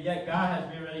 and yet God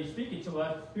has been really speaking to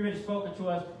us. He really spoken to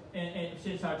us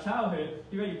since our childhood.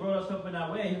 He really brought us up in that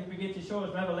way. He began to show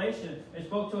us revelation and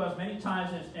spoke to us many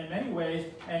times in many ways,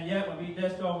 and yet when we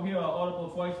just don't hear an audible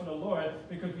voice from the Lord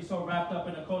because we're so wrapped up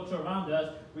in the culture around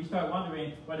us, we start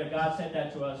wondering whether God said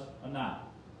that to us or not.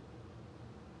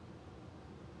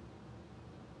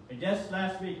 And just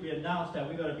last week we announced that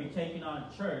we're going to be taking on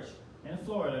a church in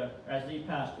Florida as lead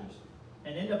pastors.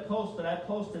 And in the post that I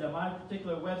posted on my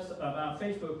particular website, on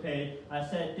Facebook page, I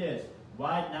said this: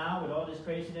 why now with all this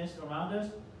craziness around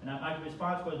us? And my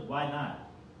response was, why not?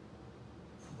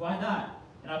 Why not?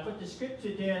 And I put the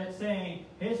scripture there saying,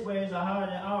 his ways are higher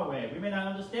than our way. We may not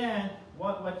understand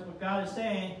what God is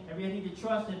saying, and we need to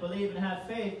trust and believe and have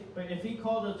faith. But if he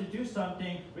called us to do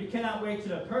something, we cannot wait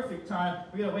till the perfect time.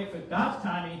 We're going to wait for God's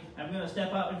timing, and we're going to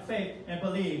step out in faith and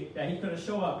believe that he's going to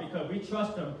show up because we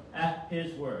trust him at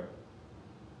his word.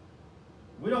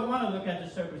 We don't want to look at the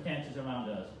circumstances around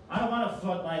us. I don't want to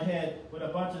flood my head with a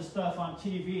bunch of stuff on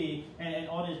TV and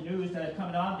all this news that is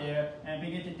coming on there and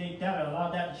begin to think that and allow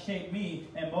that to shape me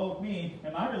and mold me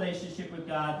and my relationship with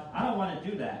God. I don't want to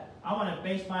do that. I want to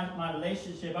base my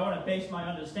relationship, I want to base my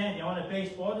understanding, I want to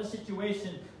base all the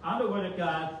situations on the Word of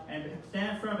God and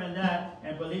stand firm in that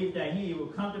and believe that he will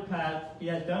come to pass. He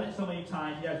has done it so many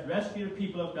times. He has rescued the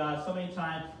people of God so many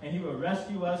times, and he will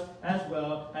rescue us as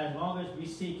well as long as we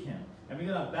seek him. And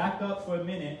we're going to back up for a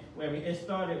minute where it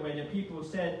started, where the people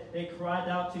said they cried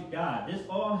out to God. This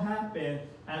all happened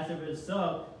as a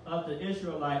result of the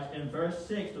Israelites in verse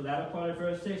 6, the latter part of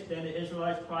verse 6. Then the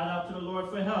Israelites cried out to the Lord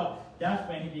for help. That's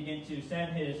when he began to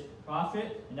send his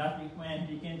prophet, and that's when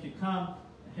he began to come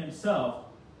himself.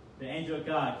 The angel of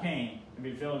God came and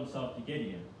revealed himself to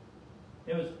Gideon.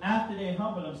 It was after they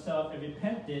humbled themselves and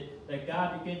repented that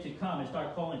God began to come and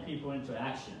start calling people into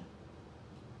action.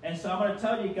 And so I'm going to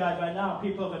tell you guys right now,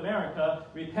 people of America,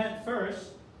 repent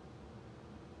first.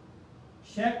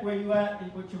 Check where you're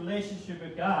at with your relationship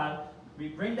with God. We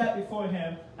bring that before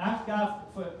him. Ask God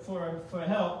for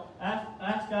help.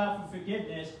 Ask God for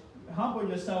forgiveness. Humble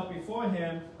yourself before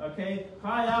him, okay?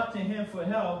 Cry out to him for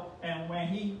help. And when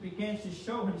he begins to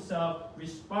show himself,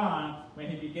 respond. When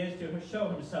he begins to show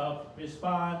himself,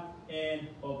 respond in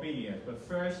obedience. But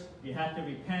first, you have to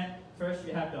repent. First,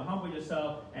 you have to humble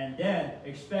yourself, and then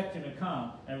expect him to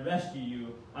come and rescue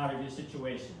you out of your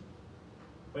situation.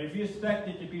 But if you expect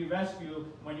it to be rescued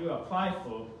when you are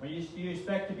prideful, when you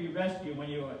expect to be rescued when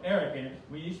you are arrogant,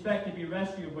 when you expect to be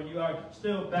rescued when you are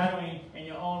still battling in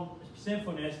your own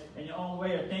sinfulness and your own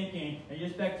way of thinking, and you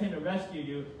expect him to rescue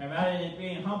you, and rather than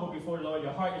being humble before the Lord,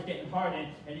 your heart is getting hardened,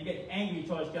 and you get angry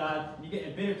towards God, and you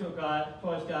get bitter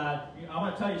towards God, I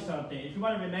want to tell you something. If you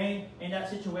want to remain in that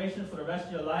situation for the rest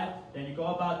of your life, then you go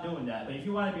about doing that. But if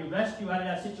you want to be rescued out of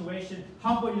that situation,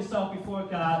 humble yourself before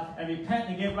God and repent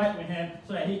and get right with him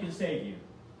so that he can save you.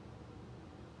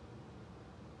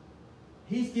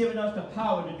 He's given us the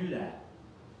power to do that.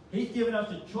 He's given us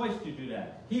the choice to do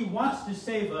that. He wants to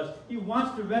save us. He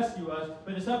wants to rescue us,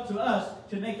 but it's up to us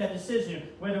to make that decision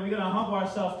whether we're going to humble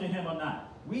ourselves to him or not.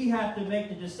 We have to make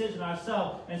the decision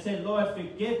ourselves and say, Lord,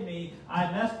 forgive me.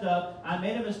 I messed up. I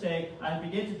made a mistake. I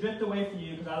began to drift away from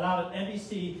you because I allowed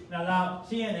NBC and I allowed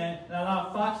CNN and I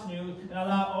allowed Fox News and I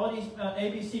allowed all these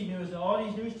ABC News and all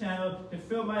these news channels to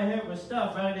fill my head with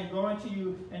stuff rather than going to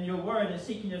you and your word and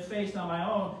seeking your face on my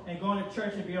own and going to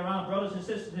church and be around brothers and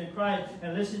sisters in Christ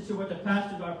and listen to what the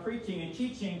pastors are preaching and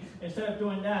teaching. Instead of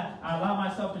doing that, I allow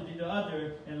myself to do the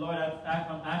other. And Lord,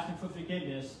 I'm asking for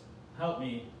forgiveness. Help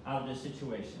me out of this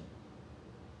situation.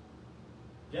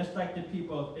 Just like the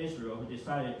people of Israel who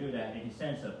decided to do that, and he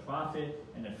sends a prophet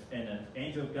and an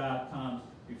angel of God comes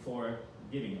before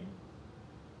Gideon.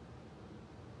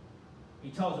 He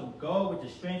tells him, go with the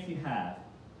strength you have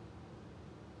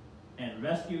and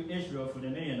rescue Israel from the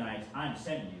Midianites. I'm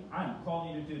sending you. I'm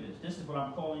calling you to do this. This is what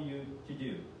I'm calling you to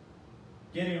do.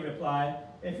 Gideon replied,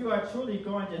 if you are truly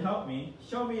going to help me,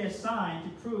 show me a sign to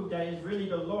prove that it is really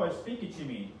the Lord speaking to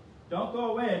me. Don't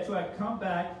go away until I come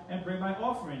back and bring my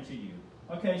offering to you.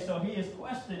 Okay, so he is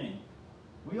questioning.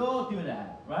 We all do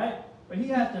that, right? But he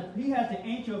has the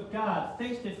angel of God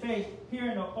face to face,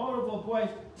 hearing an audible voice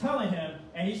telling him,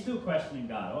 and he's still questioning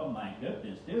God. Oh my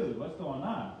goodness, dude, what's going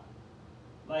on?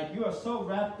 Like, you are so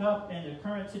wrapped up in the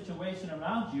current situation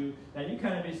around you that you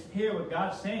kind of hear what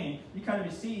God's saying. You kind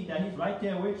of see that he's right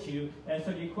there with you. And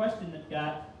so you question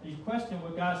God. You question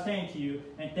what God's saying to you.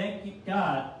 And thank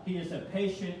God, he is a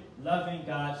patient, loving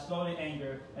God, slow to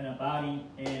anger, and abounding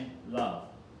in love.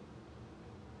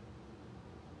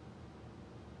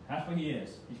 That's what he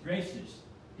is. He's gracious.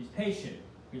 He's patient.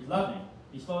 He's loving.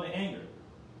 He's slow to anger.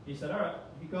 He said, all right.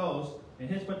 He goes, and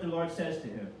here's what the Lord says to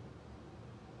him.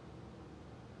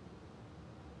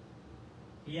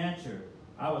 He answered,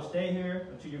 I will stay here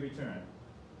until you return.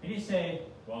 He didn't say,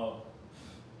 well,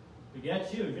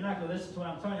 forget you. If you're not going to listen to what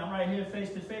I'm telling you, I'm right here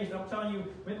face to face. I'm telling you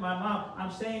with my mouth.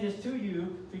 I'm saying this to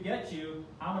you. Forget you.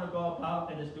 I'm going to go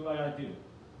about and just do what I got to do.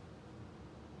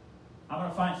 I'm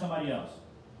going to find somebody else.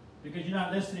 Because you're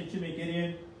not listening to me,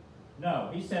 Gideon.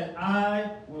 No. He said,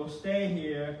 I will stay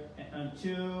here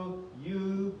until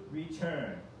you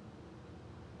return.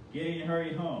 Gideon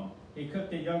hurried home. He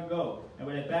cooked a young goat, and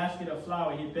with a basket of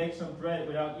flour, he baked some bread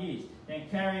without yeast. Then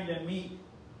carrying the meat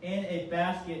in a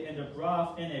basket and the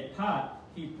broth in a pot,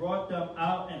 he brought them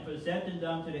out and presented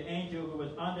them to the angel who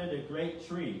was under the great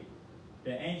tree.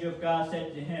 The angel of God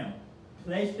said to him,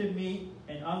 place the meat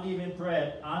and unleavened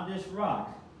bread on this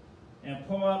rock, and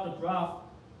pour out the broth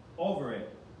over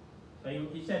it. So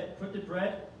he said, put the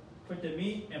bread, put the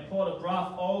meat, and pour the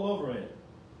broth all over it.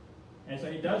 And so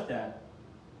he does that.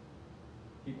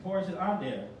 He pours it on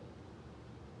there.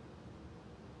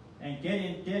 And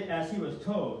Gideon did as he was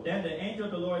told. Then the angel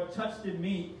of the Lord touched the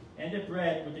meat and the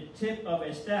bread with the tip of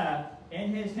a staff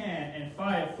in his hand, and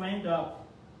fire flamed up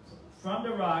from the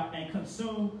rock and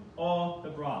consumed all the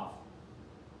broth.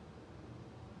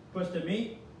 Puts the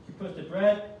meat, he puts the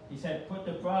bread, he said put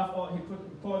the broth, he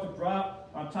poured the broth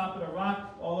on top of the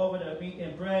rock, all over the meat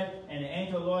and bread, and the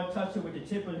angel of the Lord touched it with the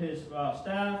tip of his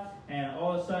staff, and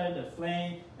all of a sudden the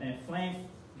flame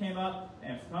came up,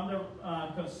 and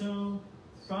consumed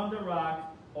from the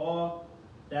rock all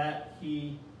that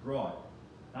he brought.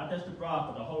 Not just the broth,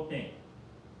 but the whole thing.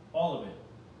 All of it.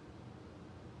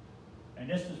 And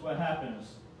this is what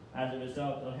happens as a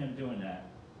result of him doing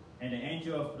that. And the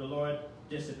angel of the Lord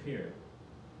disappeared.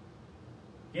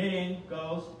 Gideon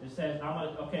goes and says,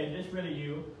 okay, this is really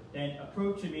you. Then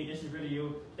prove to me this is really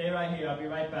you. Stay right here. I'll be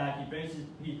right back. He brings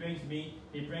meat.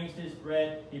 He brings this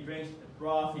bread. He brings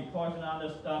broth. He pours it on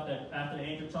the stuff that after the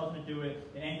angel tells him to do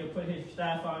it, the angel put his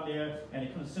staff on there, and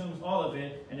it consumes all of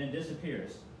it and then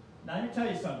disappears. Now let me tell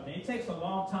you something. It takes a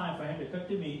long time for him to cook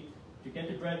the meat, to get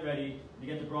the bread ready, to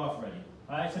get the broth ready.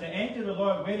 All right. So the angel of the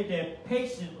Lord waited there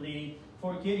patiently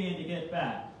for Gideon to get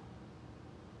back,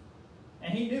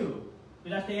 and he knew.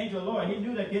 Because that's the angel of the Lord. He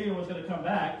knew that Gideon was going to come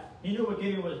back. He knew what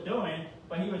Gideon was doing,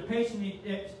 but he was patiently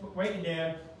waiting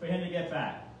there for him to get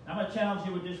back. I'm going to challenge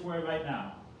you with this word right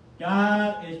now.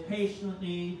 God is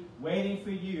patiently waiting for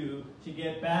you to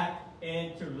get back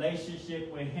into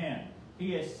relationship with him.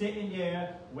 He is sitting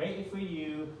there waiting for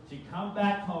you to come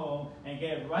back home and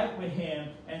get right with him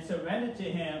and surrender to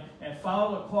him and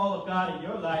follow the call of God in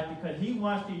your life, because he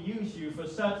wants to use you for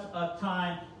such a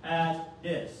time as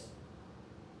this.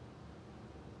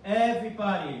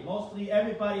 Mostly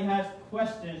everybody has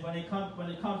questions when it comes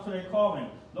to their calling.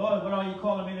 Lord, what are you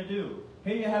calling me to do?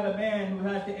 Here you have a man who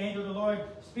has the angel of the Lord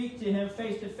speak to him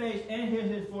face to face and hear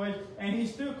his voice, and he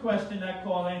still questions that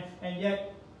calling, and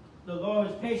yet the Lord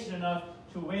is patient enough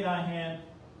to wait on him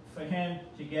for him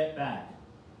to get back.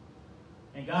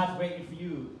 And God's waiting for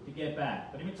you to get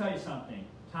back. But let me tell you something.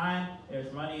 Time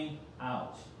is running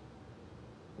out.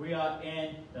 We are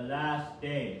in the last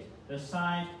days. The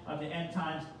signs of the end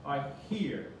times are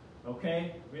here.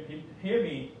 Okay? Hear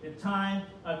me. The time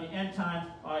of the end times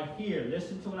are here.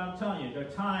 Listen to what I'm telling you. The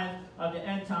times of the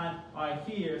end times are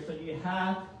here. So you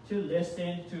have to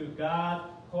listen to God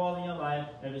calling your life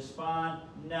and respond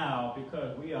now,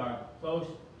 because we are close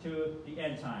to the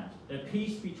end times. The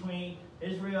peace between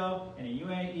Israel and the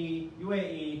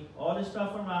UAE, all the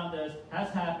stuff around us has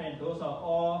happened. Those are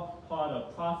all part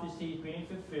of prophecies being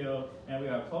fulfilled, and we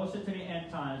are closer to the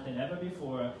end times than ever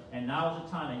before. And now is the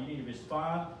time that you need to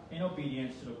respond in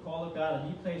obedience to the call of God that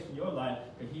He placed in your life,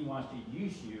 because He wants to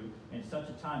use you in such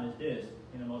a time as this,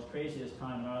 in the most craziest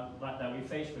time in our life that we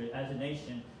face with as a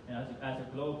nation and as a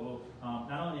global,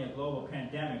 not only a global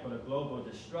pandemic, but a global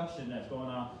destruction that's going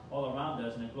on all around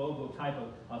us, and a global type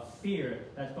of fear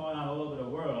that's going on all over the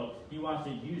world. He wants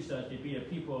to use us to be a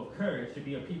people of courage, to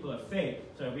be a people of faith,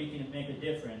 so that we can make a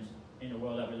difference in the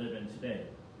world that we live in today.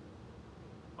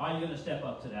 Are you going to step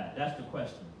up to that? That's the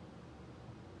question.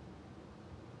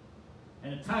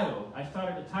 And the title, I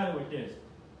started the title with this,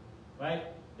 right?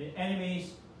 The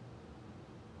enemy's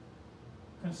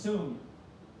consumed,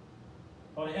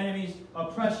 or the enemy's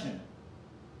oppression.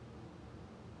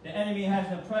 The enemy has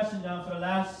been oppressing them for the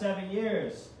last 7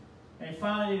 years. And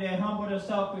finally they humbled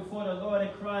themselves before the Lord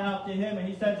and cried out to Him. And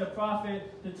He sends a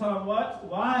prophet to tell them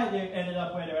why they ended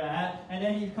up where they're at. And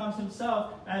then He comes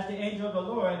Himself as the angel of the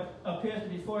Lord, appears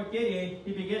before Gideon.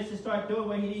 He begins to start doing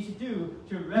what He needs to do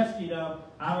to rescue them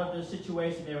out of the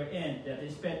situation they were in, that they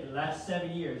spent the last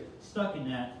 7 years stuck in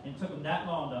that, and took them that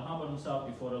long to humble themselves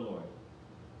before the Lord.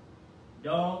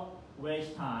 Don't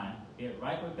waste time. Get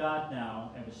right with God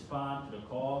now and respond to the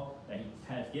call that He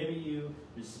has given you.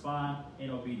 Respond in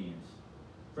obedience.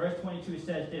 Verse 22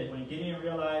 says this: when Gideon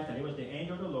realized that it was the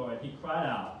angel of the Lord, he cried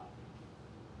out,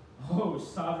 "Oh,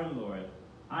 sovereign Lord,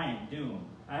 I am doomed.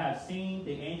 I have seen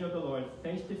the angel of the Lord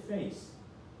face to face."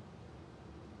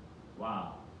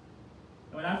 Wow.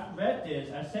 And when I read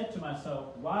this, I said to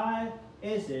myself, why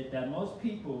is it that most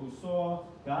people who saw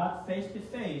God face to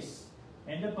face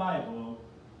in the Bible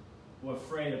were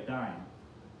afraid of dying?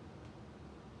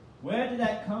 Where did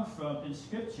that come from in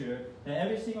Scripture, that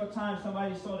every single time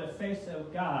somebody saw the face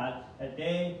of God, that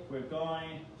they were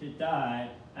going to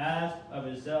die as a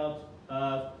result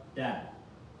of that?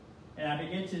 And I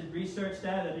begin to research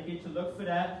that, I begin to look for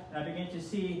that, and I begin to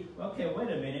see, okay,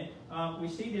 wait a minute. We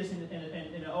see this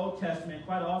in the Old Testament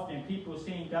quite often, people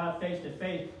seeing God face to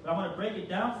face. But I want to break it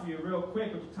down for you real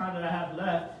quick with the time that I have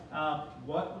left,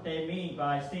 what they mean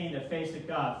by seeing the face of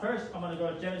God. First, I'm going to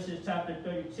go to Genesis chapter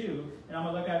 32, and I'm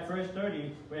going to look at verse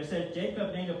 30, where it says,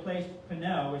 Jacob named a place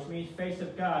Peniel, which means face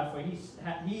of God, for he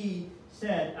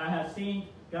said, I have seen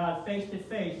God face to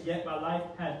face, yet my life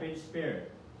has been spared.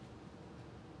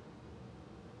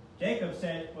 Jacob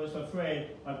was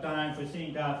afraid of dying for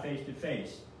seeing God face to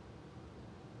face.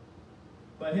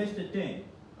 But here's the thing,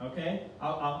 okay?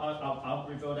 I'll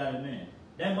reveal that in a minute.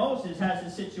 Then Moses has a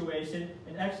situation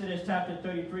in Exodus chapter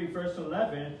 33, verse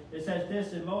 11. It says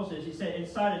this in Moses. He said,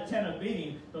 inside a tent of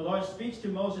meeting, the Lord speaks to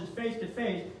Moses face to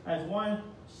face as one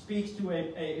speaks to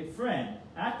a friend.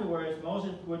 Afterwards,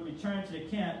 Moses would return to the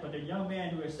camp, but the young man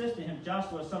who assisted him,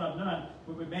 Joshua, son of Nun,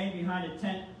 would remain behind the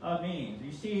tent of meetings.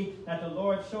 You see that the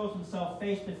Lord shows Himself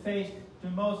face to face to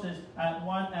Moses as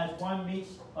one meets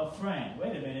a friend.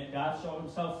 Wait a minute, God showed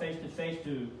Himself face to face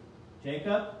to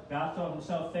Jacob. God showed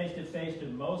Himself face to face to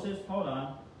Moses. Hold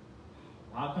on.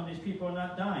 How come these people are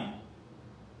not dying?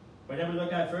 But then we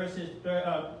look at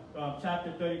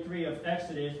chapter 33 of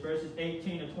Exodus, verses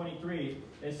 18 to 23.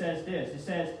 It says this. It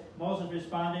says, Moses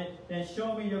responded, then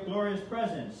show me your glorious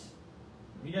presence.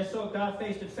 He just saw God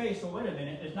face to face, so wait a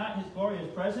minute. It's not His glorious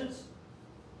presence?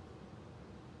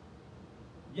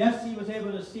 Yes, he was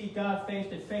able to see God face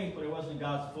to face, but it wasn't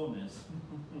God's fullness.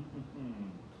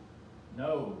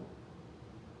 No.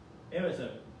 It was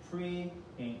a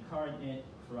pre-incarnate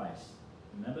Christ.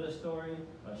 Remember the story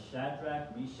of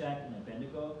Shadrach, Meshach, and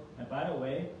Abednego? And by the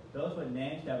way, those were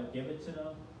names that were given to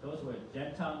them. Those were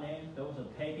Gentile names. Those were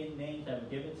pagan names that were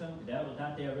given to them. That was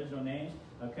not their original names.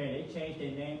 Okay, they changed their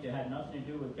names. It had nothing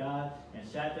to do with God. And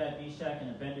Shadrach, Meshach,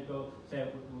 and Abednego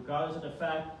said, regardless of the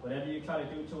fact, whatever you try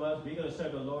to do to us, we're going to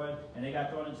serve the Lord. And they got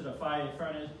thrown into the fiery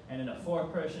furnace. And then the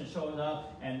fourth person shows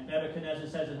up. And Nebuchadnezzar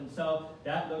says to himself,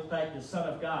 that looks like the Son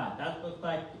of God. That looks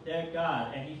like their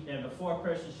God. And the fourth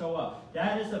person show up.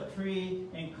 That is a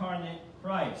pre-incarnate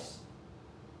Christ.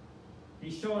 He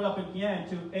showed up again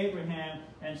to Abraham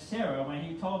and Sarah when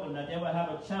He told them that they would have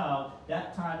a child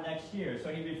that time next year. So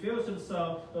He reveals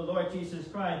Himself, the Lord Jesus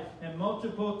Christ, in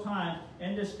multiple times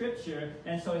in the Scripture.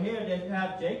 And so here they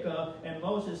have Jacob and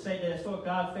Moses say that they saw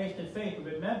God face to face.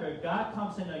 But remember, God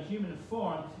comes in a human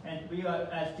form, and we are,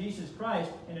 as Jesus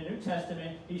Christ in the New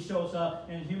Testament, He shows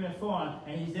up in human form,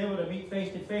 and He's able to meet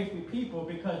face to face with people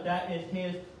because that is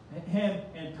Him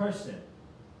in person.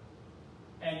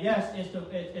 And yes,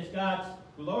 it's God's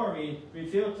glory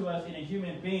revealed to us in a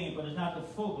human being, but it's not the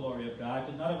full glory of God,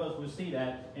 because none of us will see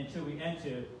that until we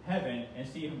enter heaven and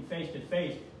see him face to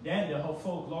face. Then the whole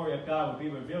full glory of God will be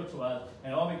revealed to us,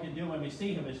 and all we can do when we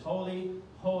see him is holy,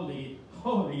 holy,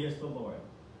 holy is the Lord.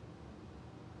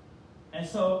 And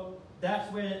so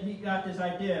that's where he got this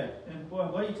idea. And boy,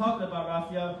 what are you talking about,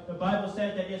 Raphael? The Bible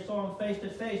said that they saw him face to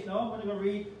face. No, we're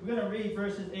going to read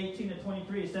verses 18 to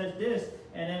 23. It says this,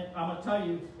 and then I'm going to tell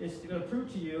you, it's going to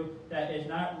prove to you that it's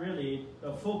not really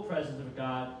the full presence of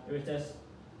God. It was just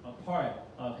a part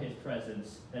of his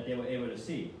presence that they were able to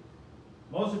see.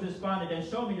 Moses responded, then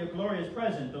show me your glorious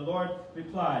presence. The Lord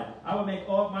replied, I will make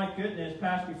all my goodness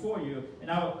pass before you, and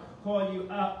I will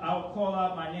call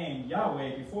out my name,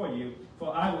 Yahweh, before you,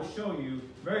 for I will show you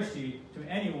mercy to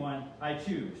anyone I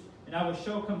choose, and I will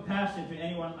show compassion to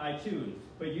anyone I choose.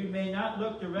 But you may not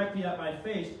look directly at my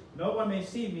face. No one may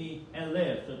see me and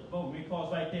live. So boom, we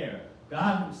pause right there.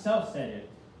 God himself said it.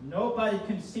 Nobody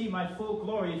can see my full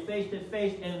glory face to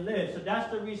face and live. So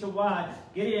that's the reason why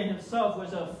Gideon himself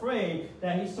was afraid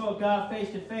that he saw God face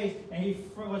to face, and he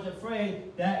was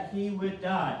afraid that he would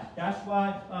die. That's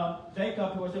why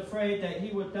Jacob was afraid that he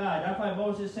would die. That's why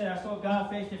Moses said, I saw God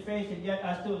face to face, and yet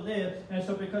I still live. And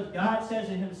so because God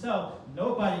says it himself,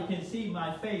 nobody can see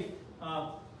my face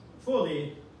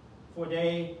fully, for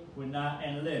they would not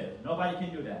and live. Nobody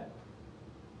can do that.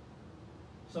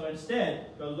 So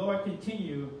instead, the Lord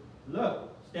continued,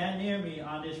 look, stand near me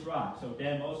on this rock. So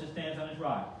then Moses stands on this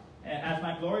rock. And as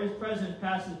my glorious presence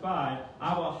passes by,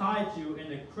 I will hide you in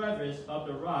the crevice of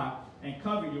the rock and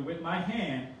cover you with my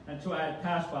hand until I have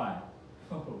passed by.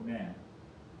 Oh, man.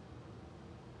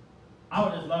 I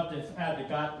would just love to have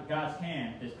God's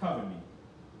hand just cover me.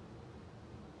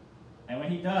 And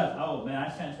when he does, oh, man, I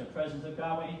sense the presence of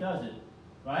God when he does it.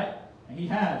 Right? And he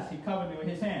covered me with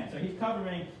his hand. So he's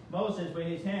covering Moses with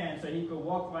his hand so he could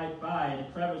walk right by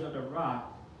the crevice of the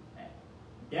rock.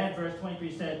 Then verse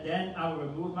 23 said, then I will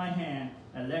remove my hand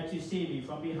and let you see me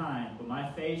from behind, but my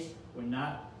face will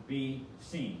not be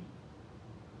seen.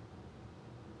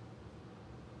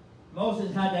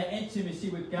 Moses had that intimacy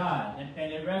with God,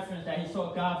 and in reference that he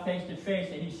saw God face to face,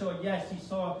 and he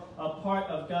saw a part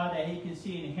of God that he could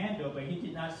see and handle, but he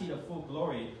did not see the full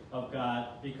glory of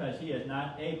God because he is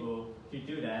not able to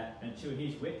do that until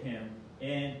he's with him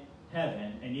in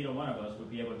heaven, and neither one of us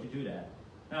would be able to do that.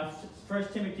 Now, 1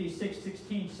 Timothy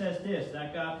 6:16 says this.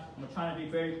 I'm trying to be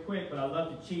very quick, but I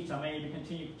love to teach. I may even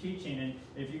continue teaching, and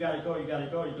if you got to go, you got to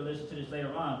go. You can listen to this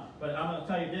later on. But I'm going to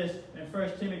tell you this in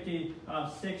 1 Timothy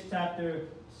 6, chapter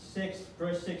 6,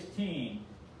 verse 16.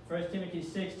 1 Timothy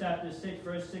 6, chapter 6,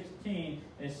 verse 16,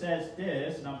 it says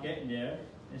this, and I'm getting there.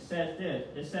 It says this.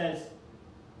 It says,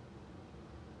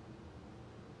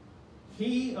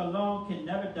 he alone can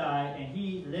never die, and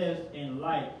he lives in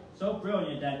light so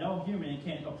brilliant that no human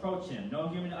can approach him. No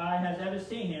human eye has ever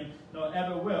seen him, nor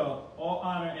ever will. All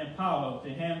honor and power to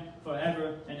him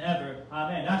forever and ever.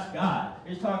 Amen. That's God.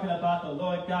 He's talking about the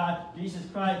Lord God, Jesus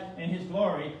Christ, in his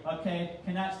glory. Okay,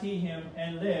 cannot see him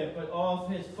and live, but all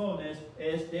of his fullness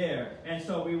is there. And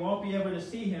so we won't be able to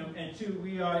see him until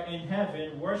we are in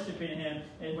heaven worshiping him,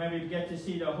 and when we get to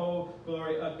see the whole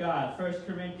glory of God. 1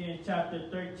 Corinthians chapter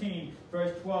 13,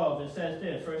 verse 12, it says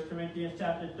this. 1 Corinthians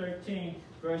chapter 13,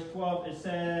 verse 12, it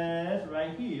says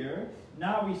right here,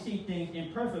 now we see things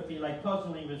imperfectly like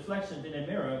puzzling reflections in a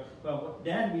mirror, but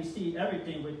then we see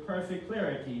everything with perfect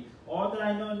clarity. All that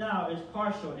I know now is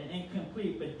partial and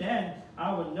incomplete, but then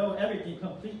I will know everything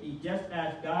completely just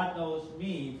as God knows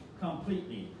me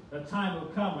completely. The time will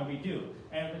come when we do.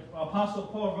 And Apostle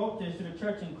Paul wrote this to the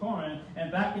church in Corinth,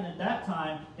 and back in that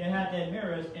time, they had their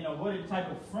mirrors in a wooden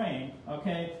type of frame,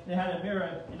 okay? They had a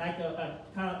mirror in like a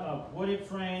kind of a wooded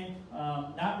frame,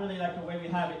 not really like the way we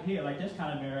have it here, like this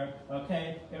kind of mirror,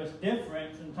 okay? It was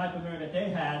different from the type of mirror that they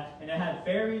had, and it had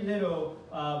very little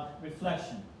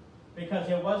reflection, because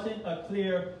there wasn't a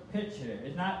clear picture.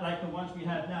 It's not like the ones we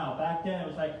have now. Back then, it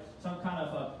was like some kind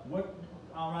of a wood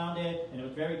around it, and it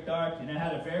was very dark, and it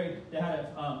had a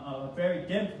very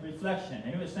dim reflection.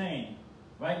 And he was saying,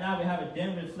 right now we have a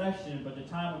dim reflection, but the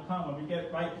time will come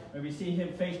when we see him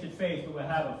face to face, we will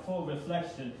have a full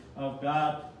reflection of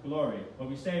God's glory. But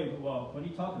we say, well, what are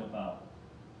you talking about?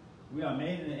 We are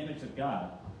made in the image of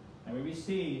God, and when we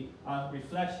see our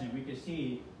reflection, we can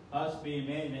see us being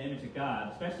made in the image of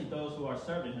God, especially those who are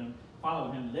serving him,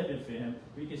 following him, living for him.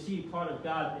 We can see part of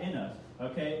God in us.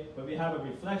 Okay, but we have a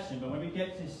reflection. But when we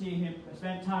get to see him,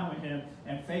 spend time with him,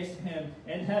 and face him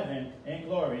in heaven in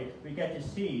glory, we get to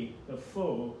see the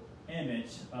full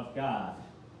image of God.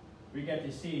 We get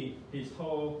to see his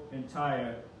whole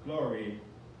entire glory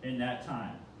in that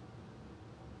time.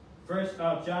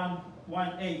 John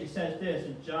 1:8, it says this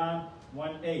in John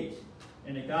 1:8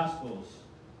 in the Gospels.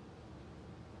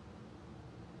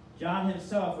 John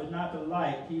himself was not the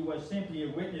light. He was simply a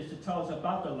witness to tell us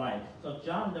about the light. So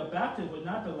John the Baptist was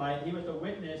not the light. He was a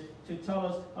witness to tell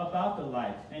us about the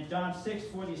light. In John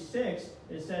 6:46,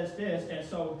 it says this, and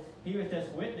so he was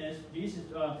this witness. Jesus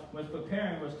was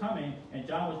preparing, was coming, and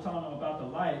John was telling them about the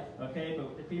light, okay?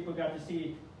 But the people got to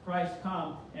see Christ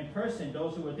come in person.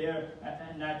 Those who were there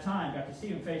at that time got to see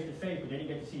him face to face, but they didn't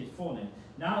get to see his fullness.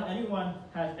 Not anyone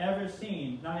has ever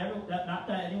seen, not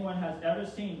that anyone has ever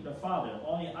seen the Father.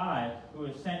 Only I, who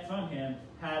was sent from him,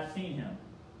 have seen him.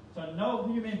 So no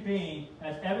human being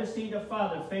has ever seen the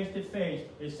Father face to face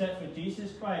except for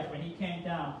Jesus Christ when he came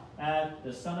down as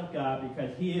the Son of God,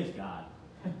 because he is God.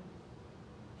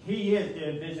 He is the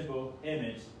invisible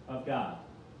image of God.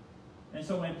 And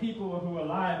so when people who were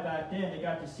alive back then, they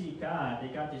got to see God, they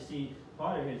got to see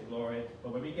part of his glory,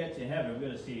 but when we get to heaven, we're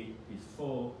going to see his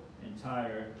full,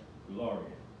 entire glory.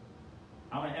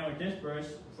 I'm going to end with this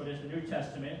verse for this New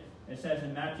Testament. It says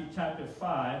in Matthew chapter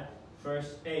 5,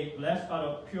 verse 8, "Blessed are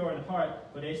the pure in heart,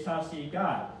 for they shall see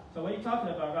God." So what are you talking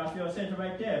about, Raphael? It says it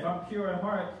right there. If I'm pure in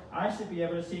heart, I should be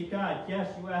able to see God.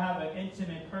 Yes, you will have an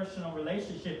intimate, personal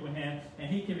relationship with him, and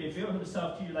he can reveal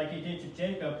himself to you like he did to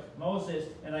Jacob, Moses,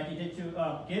 and like he did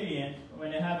to Gideon.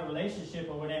 When they have a relationship,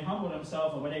 or when they humble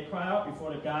themselves, or when they cry out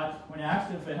before the God, when they ask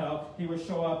him for help, he will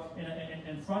show up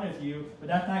in front of you. But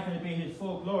that's not going to be his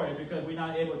full glory, because we're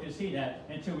not able to see that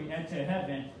until we enter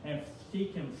heaven and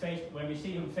seek him when we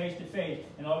see him face to face.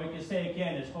 And all we can say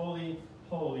again is, holy,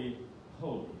 holy,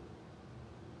 holy.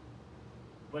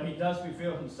 But he does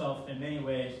reveal himself in many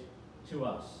ways to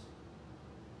us.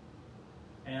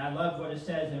 And I love what it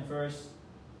says in verse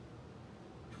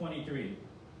 23.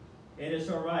 "It is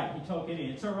all right." He told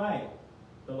Gideon, "It's all right."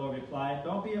 The Lord replied,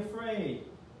 "Don't be afraid.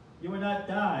 You will not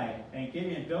die." And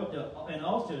Gideon built an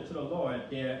altar to the Lord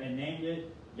there and named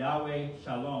it Yahweh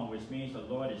Shalom, which means the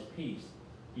Lord is peace.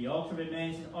 The altar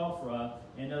remains in Ophrah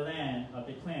in the land of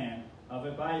the clan of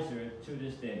Abiezer to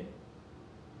this day.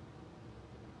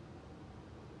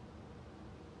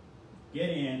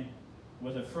 Gideon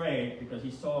was afraid because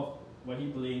he saw what he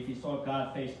believed. He saw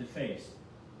God face to face.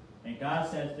 And God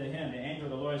says to him, the angel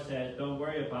of the Lord says, "Don't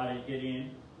worry about it,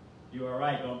 Gideon. You are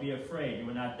right. Don't be afraid. You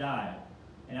will not die."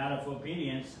 And out of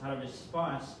obedience, out of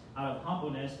response, out of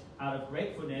humbleness, out of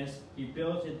gratefulness, he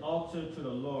builds an altar to the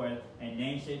Lord and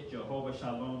names it Jehovah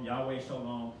Shalom, Yahweh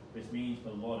Shalom, which means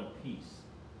the Lord of peace.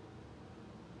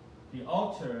 The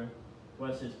altar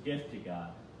was his gift to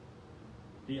God.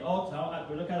 The altar,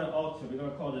 we look at an altar, we're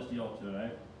going to call this the altar,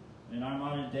 right? In our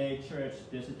modern day church,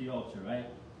 this is the altar, right?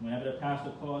 Whenever the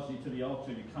pastor calls you to the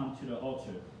altar, you come to the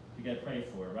altar to get prayed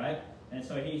for, right? And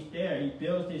so he's there, he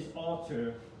builds this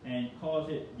altar and calls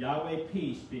it Yahweh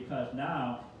Peace, because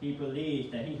now he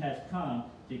believes that he has come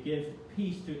to give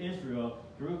peace to Israel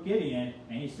through Gideon.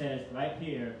 And he says right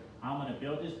here, I'm going to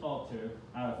build this altar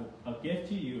out of a gift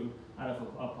to you, out of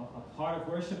a part of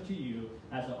worship to you,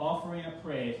 as an offering of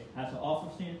praise, as an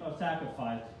offering of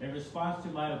sacrifice. In response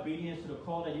to my obedience to the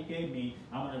call that you gave me,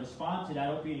 I'm going to respond to that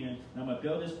obedience, and I'm going to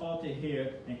build this altar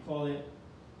here and call it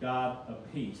God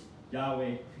of Peace,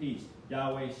 Yahweh Peace,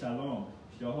 Yahweh Shalom,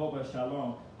 Jehovah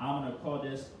Shalom. I'm going to call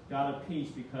this God of Peace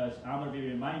because I'm going to be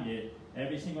reminded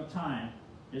every single time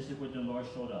this is when the Lord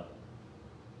showed up.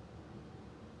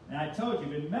 And I told you,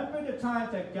 remember the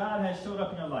times that God has showed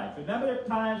up in your life. Remember the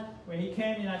times when he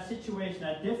came in that situation,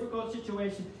 that difficult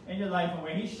situation in your life, and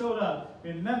when he showed up,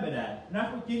 remember that. And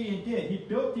that's what Gideon did. He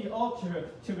built the altar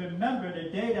to remember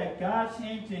the day that God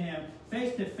came to him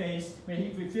face to face, when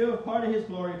he revealed part of his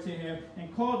glory to him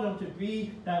and called him to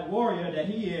be that warrior that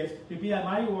he is, to be that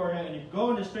mighty warrior and to go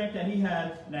in the strength that he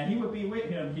had, and that he would be with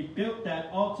him. He built that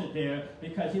altar there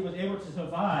because he was able to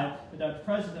survive the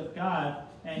presence of God.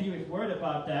 And he was worried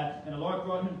about that, and the Lord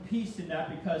brought him peace in that,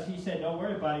 because he said, "Don't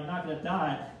worry about it, you're not going to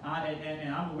die,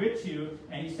 and I'm with you."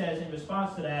 And he says in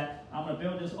response to that, I'm going to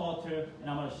build this altar, and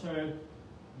I'm going to serve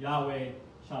Yahweh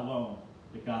Shalom,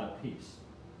 the God of peace.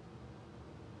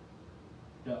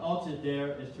 The altar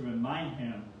there is to remind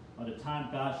him of the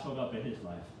time God showed up in his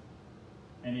life.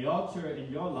 And the altar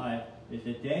in your life is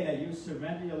the day that you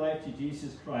surrender your life to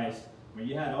Jesus Christ, when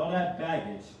you had all that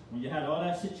baggage, when you had all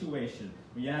that situation,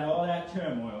 when you had all that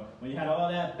turmoil, when you had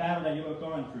all that battle that you were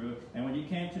going through, and when you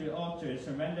came to the altar and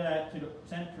surrender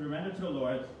to the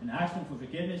Lord and ask him for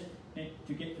forgiveness, and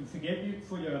to forgive you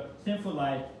for your sinful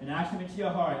life, and ask him into your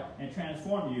heart and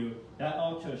transform you, that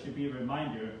altar should be a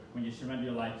reminder when you surrender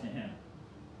your life to him.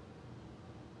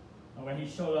 And when he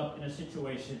showed up in a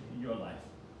situation in your life.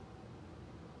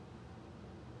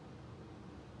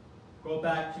 Go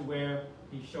back to where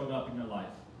he showed up in your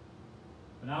life.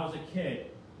 When I was a kid,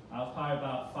 I was probably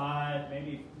about 5,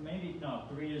 no,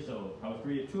 3 years old. I was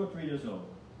 2 or 3 years old.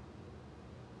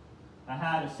 I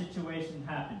had a situation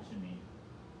happen to me.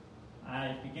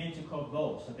 I began to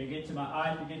convulse. My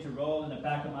eyes began to roll in the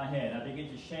back of my head. I began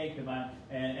to shake,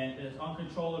 and it's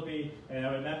uncontrollably. And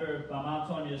I remember my mom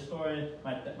told me the story.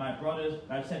 My brothers,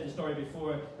 I've said the story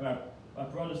before. My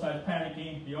brother starts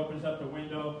panicking. He opens up the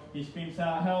window. He screams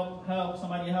out, "Help! Help!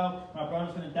 Somebody help! My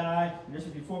brother's going to die!" And this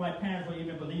is before my parents were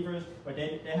even believers, but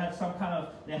they had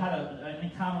an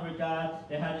encounter with God.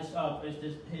 They had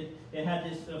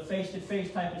this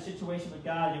face-to-face type of situation with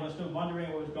God. They were still wondering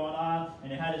what was going on,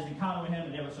 and they had this encounter with Him.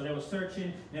 And they were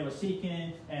searching, they were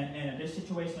seeking, and this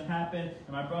situation happened.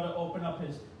 And my brother opened up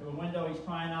his window. He's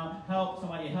crying out, "Help!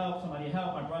 Somebody help! Somebody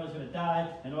help! My brother's going to die!"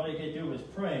 And all they could do was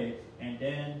pray. And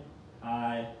then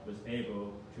I was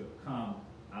able to come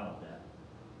out of that.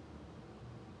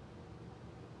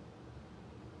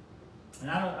 And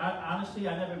honestly,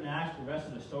 I never even asked the rest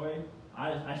of the story.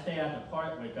 I stay at the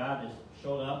part where God just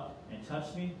showed up and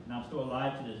touched me, and I'm still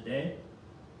alive to this day.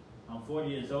 I'm 40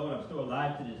 years old. I'm still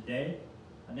alive to this day.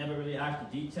 I never really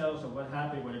asked the details of what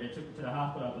happened, whether they took me to the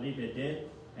hospital. I believe they did.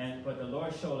 But the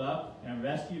Lord showed up and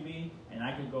rescued me, and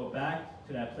I could go back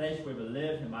to that place where we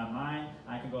lived in my mind.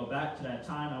 I can go back to that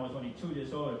time. I was only 2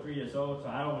 years old or 3 years old, so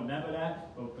I don't remember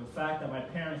that. But the fact that my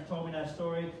parents told me that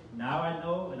story, now I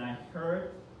know, and I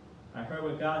heard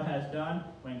what God has done.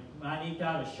 When I need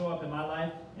God to show up in my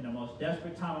life, in the most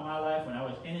desperate time of my life, when I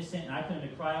was innocent and I couldn't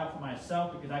even cry out for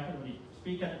myself because I couldn't really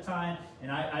speak at the time,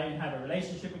 and I didn't have a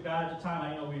relationship with God at the time. I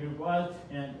didn't know who He was,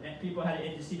 and people had to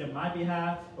intercede on my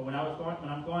behalf. But when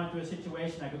I'm going through a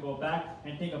situation, I could go back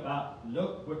and think about,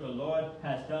 look what the Lord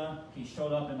has done. He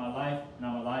showed up in my life, and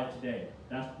I'm alive today.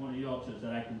 That's one of the altars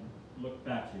that I can look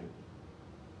back to.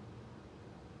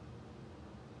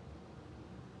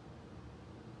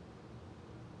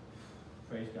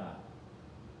 Praise God.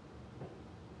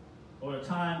 Over the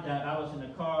time that I was in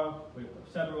the car with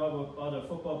several other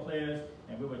football players,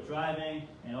 and we were driving,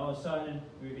 and all of a sudden,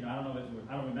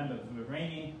 I don't remember if it was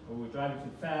raining or we were driving too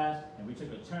fast, and we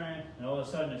took a turn, and all of a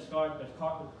sudden the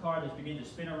car just began to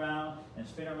spin around,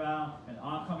 and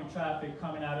oncoming traffic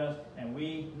coming at us, and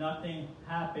nothing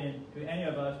happened to any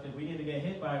of us because we didn't get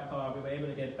hit by a car. We were able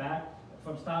to get back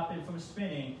from stopping, from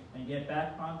spinning, and get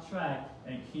back on track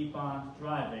and keep on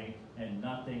driving, and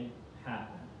nothing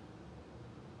happened.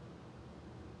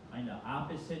 In the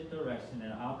opposite direction, in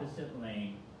the opposite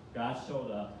lane, God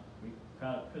showed up. We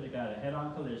could have got a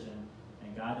head-on collision,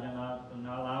 and God did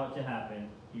not allow it to happen.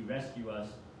 He rescued us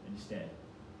instead.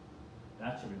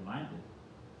 That's a reminder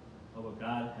of what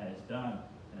God has done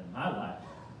in my life.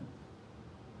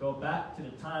 Go back to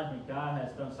the time when God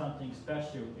has done something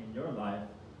special in your life,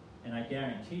 and I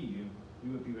guarantee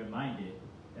you would be reminded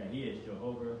that He is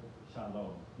Jehovah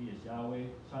Shalom. He is Yahweh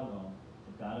Shalom,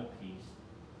 the God of peace,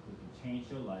 who can change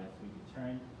your life, who can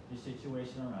turn your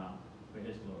situation around for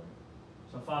His glory.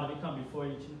 So, Father, we come before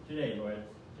you today, Lord,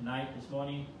 tonight, this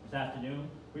morning, this afternoon.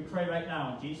 We pray right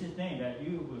now in Jesus' name that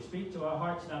you will speak to our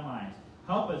hearts and our minds.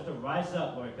 Help us to rise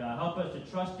up, Lord God. Help us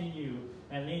to trust in you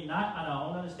and lean not on our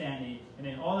own understanding, and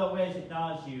in all our ways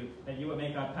acknowledge you, that you will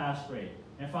make our path straight.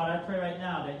 And Father, I pray right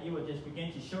now that you would just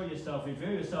begin to show yourself, reveal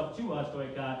yourself to us,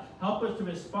 Lord God. Help us to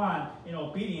respond in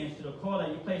obedience to the call that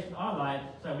you placed in our life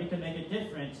so that we can make a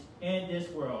difference in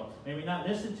this world. May we not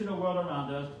listen to the world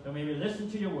around us, but may we listen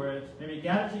to your word. May we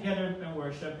gather together and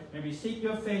worship. May we seek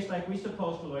your face like we're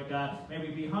supposed to, Lord God. May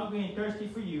we be hungry and thirsty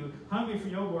for you, hungry for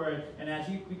your word. And as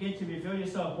you begin to reveal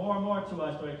yourself more and more to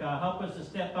us, Lord God, help us to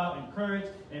step out in courage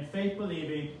and faith,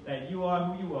 believing that you are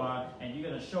who you are, and you're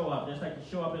going to show up, just like you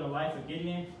show up in the life of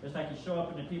Gideon, just like you show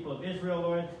up in the people of Israel,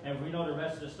 Lord. And we know the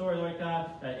rest of the story, Lord God,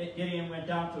 that Gideon went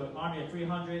down to an army of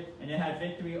 300, and they had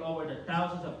victory over the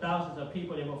thousands of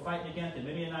people they were fighting against, the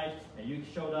Midianites, and you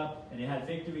showed up, and they had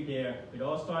victory there. It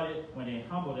all started when they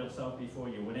humbled themselves before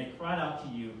you, when they cried out to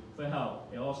you for help.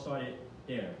 It all started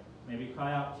there. May we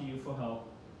cry out to you for help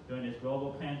during this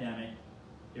global pandemic,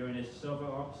 during this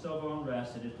civil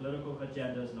unrest and this political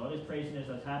agendas and all this craziness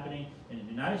that's happening in the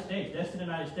United States, just in the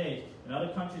United States, and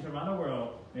other countries around the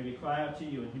world. May we cry out to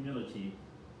you in humility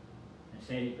and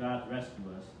say, God, rescue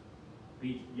us.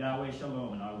 Be Yahweh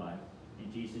Shalom in our life.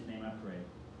 In Jesus' name I pray.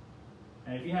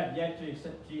 And if you have yet to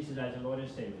accept Jesus as your Lord and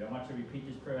Savior, I want you to repeat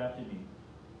this prayer after me.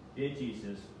 Dear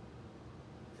Jesus,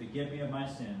 forgive me of my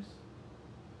sins.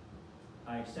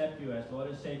 I accept you as Lord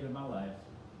and Savior in my life.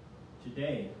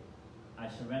 Today, I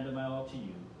surrender my all to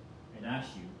you and ask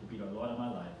you to be the Lord of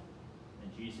my life.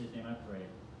 In Jesus' name I pray.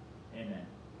 Amen.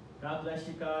 God bless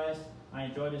you guys. I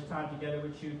enjoyed this time together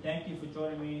with you. Thank you for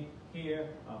joining me here.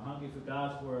 I'm hungry for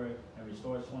God's Word and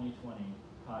Restore 2020.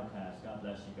 podcast. God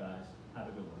bless you guys. Have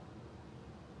a good one.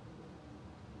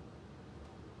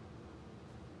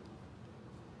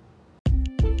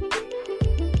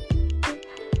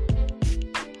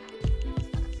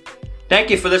 Thank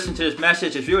you for listening to this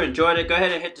message. If you enjoyed it, go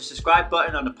ahead and hit the subscribe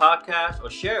button on the podcast or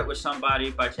share it with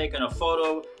somebody by taking a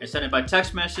photo and send it by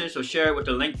text message or share it with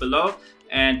the link below,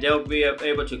 and they'll be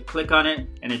able to click on it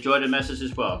and enjoy the message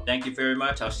as well. Thank you very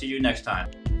much. I'll see you next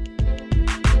time.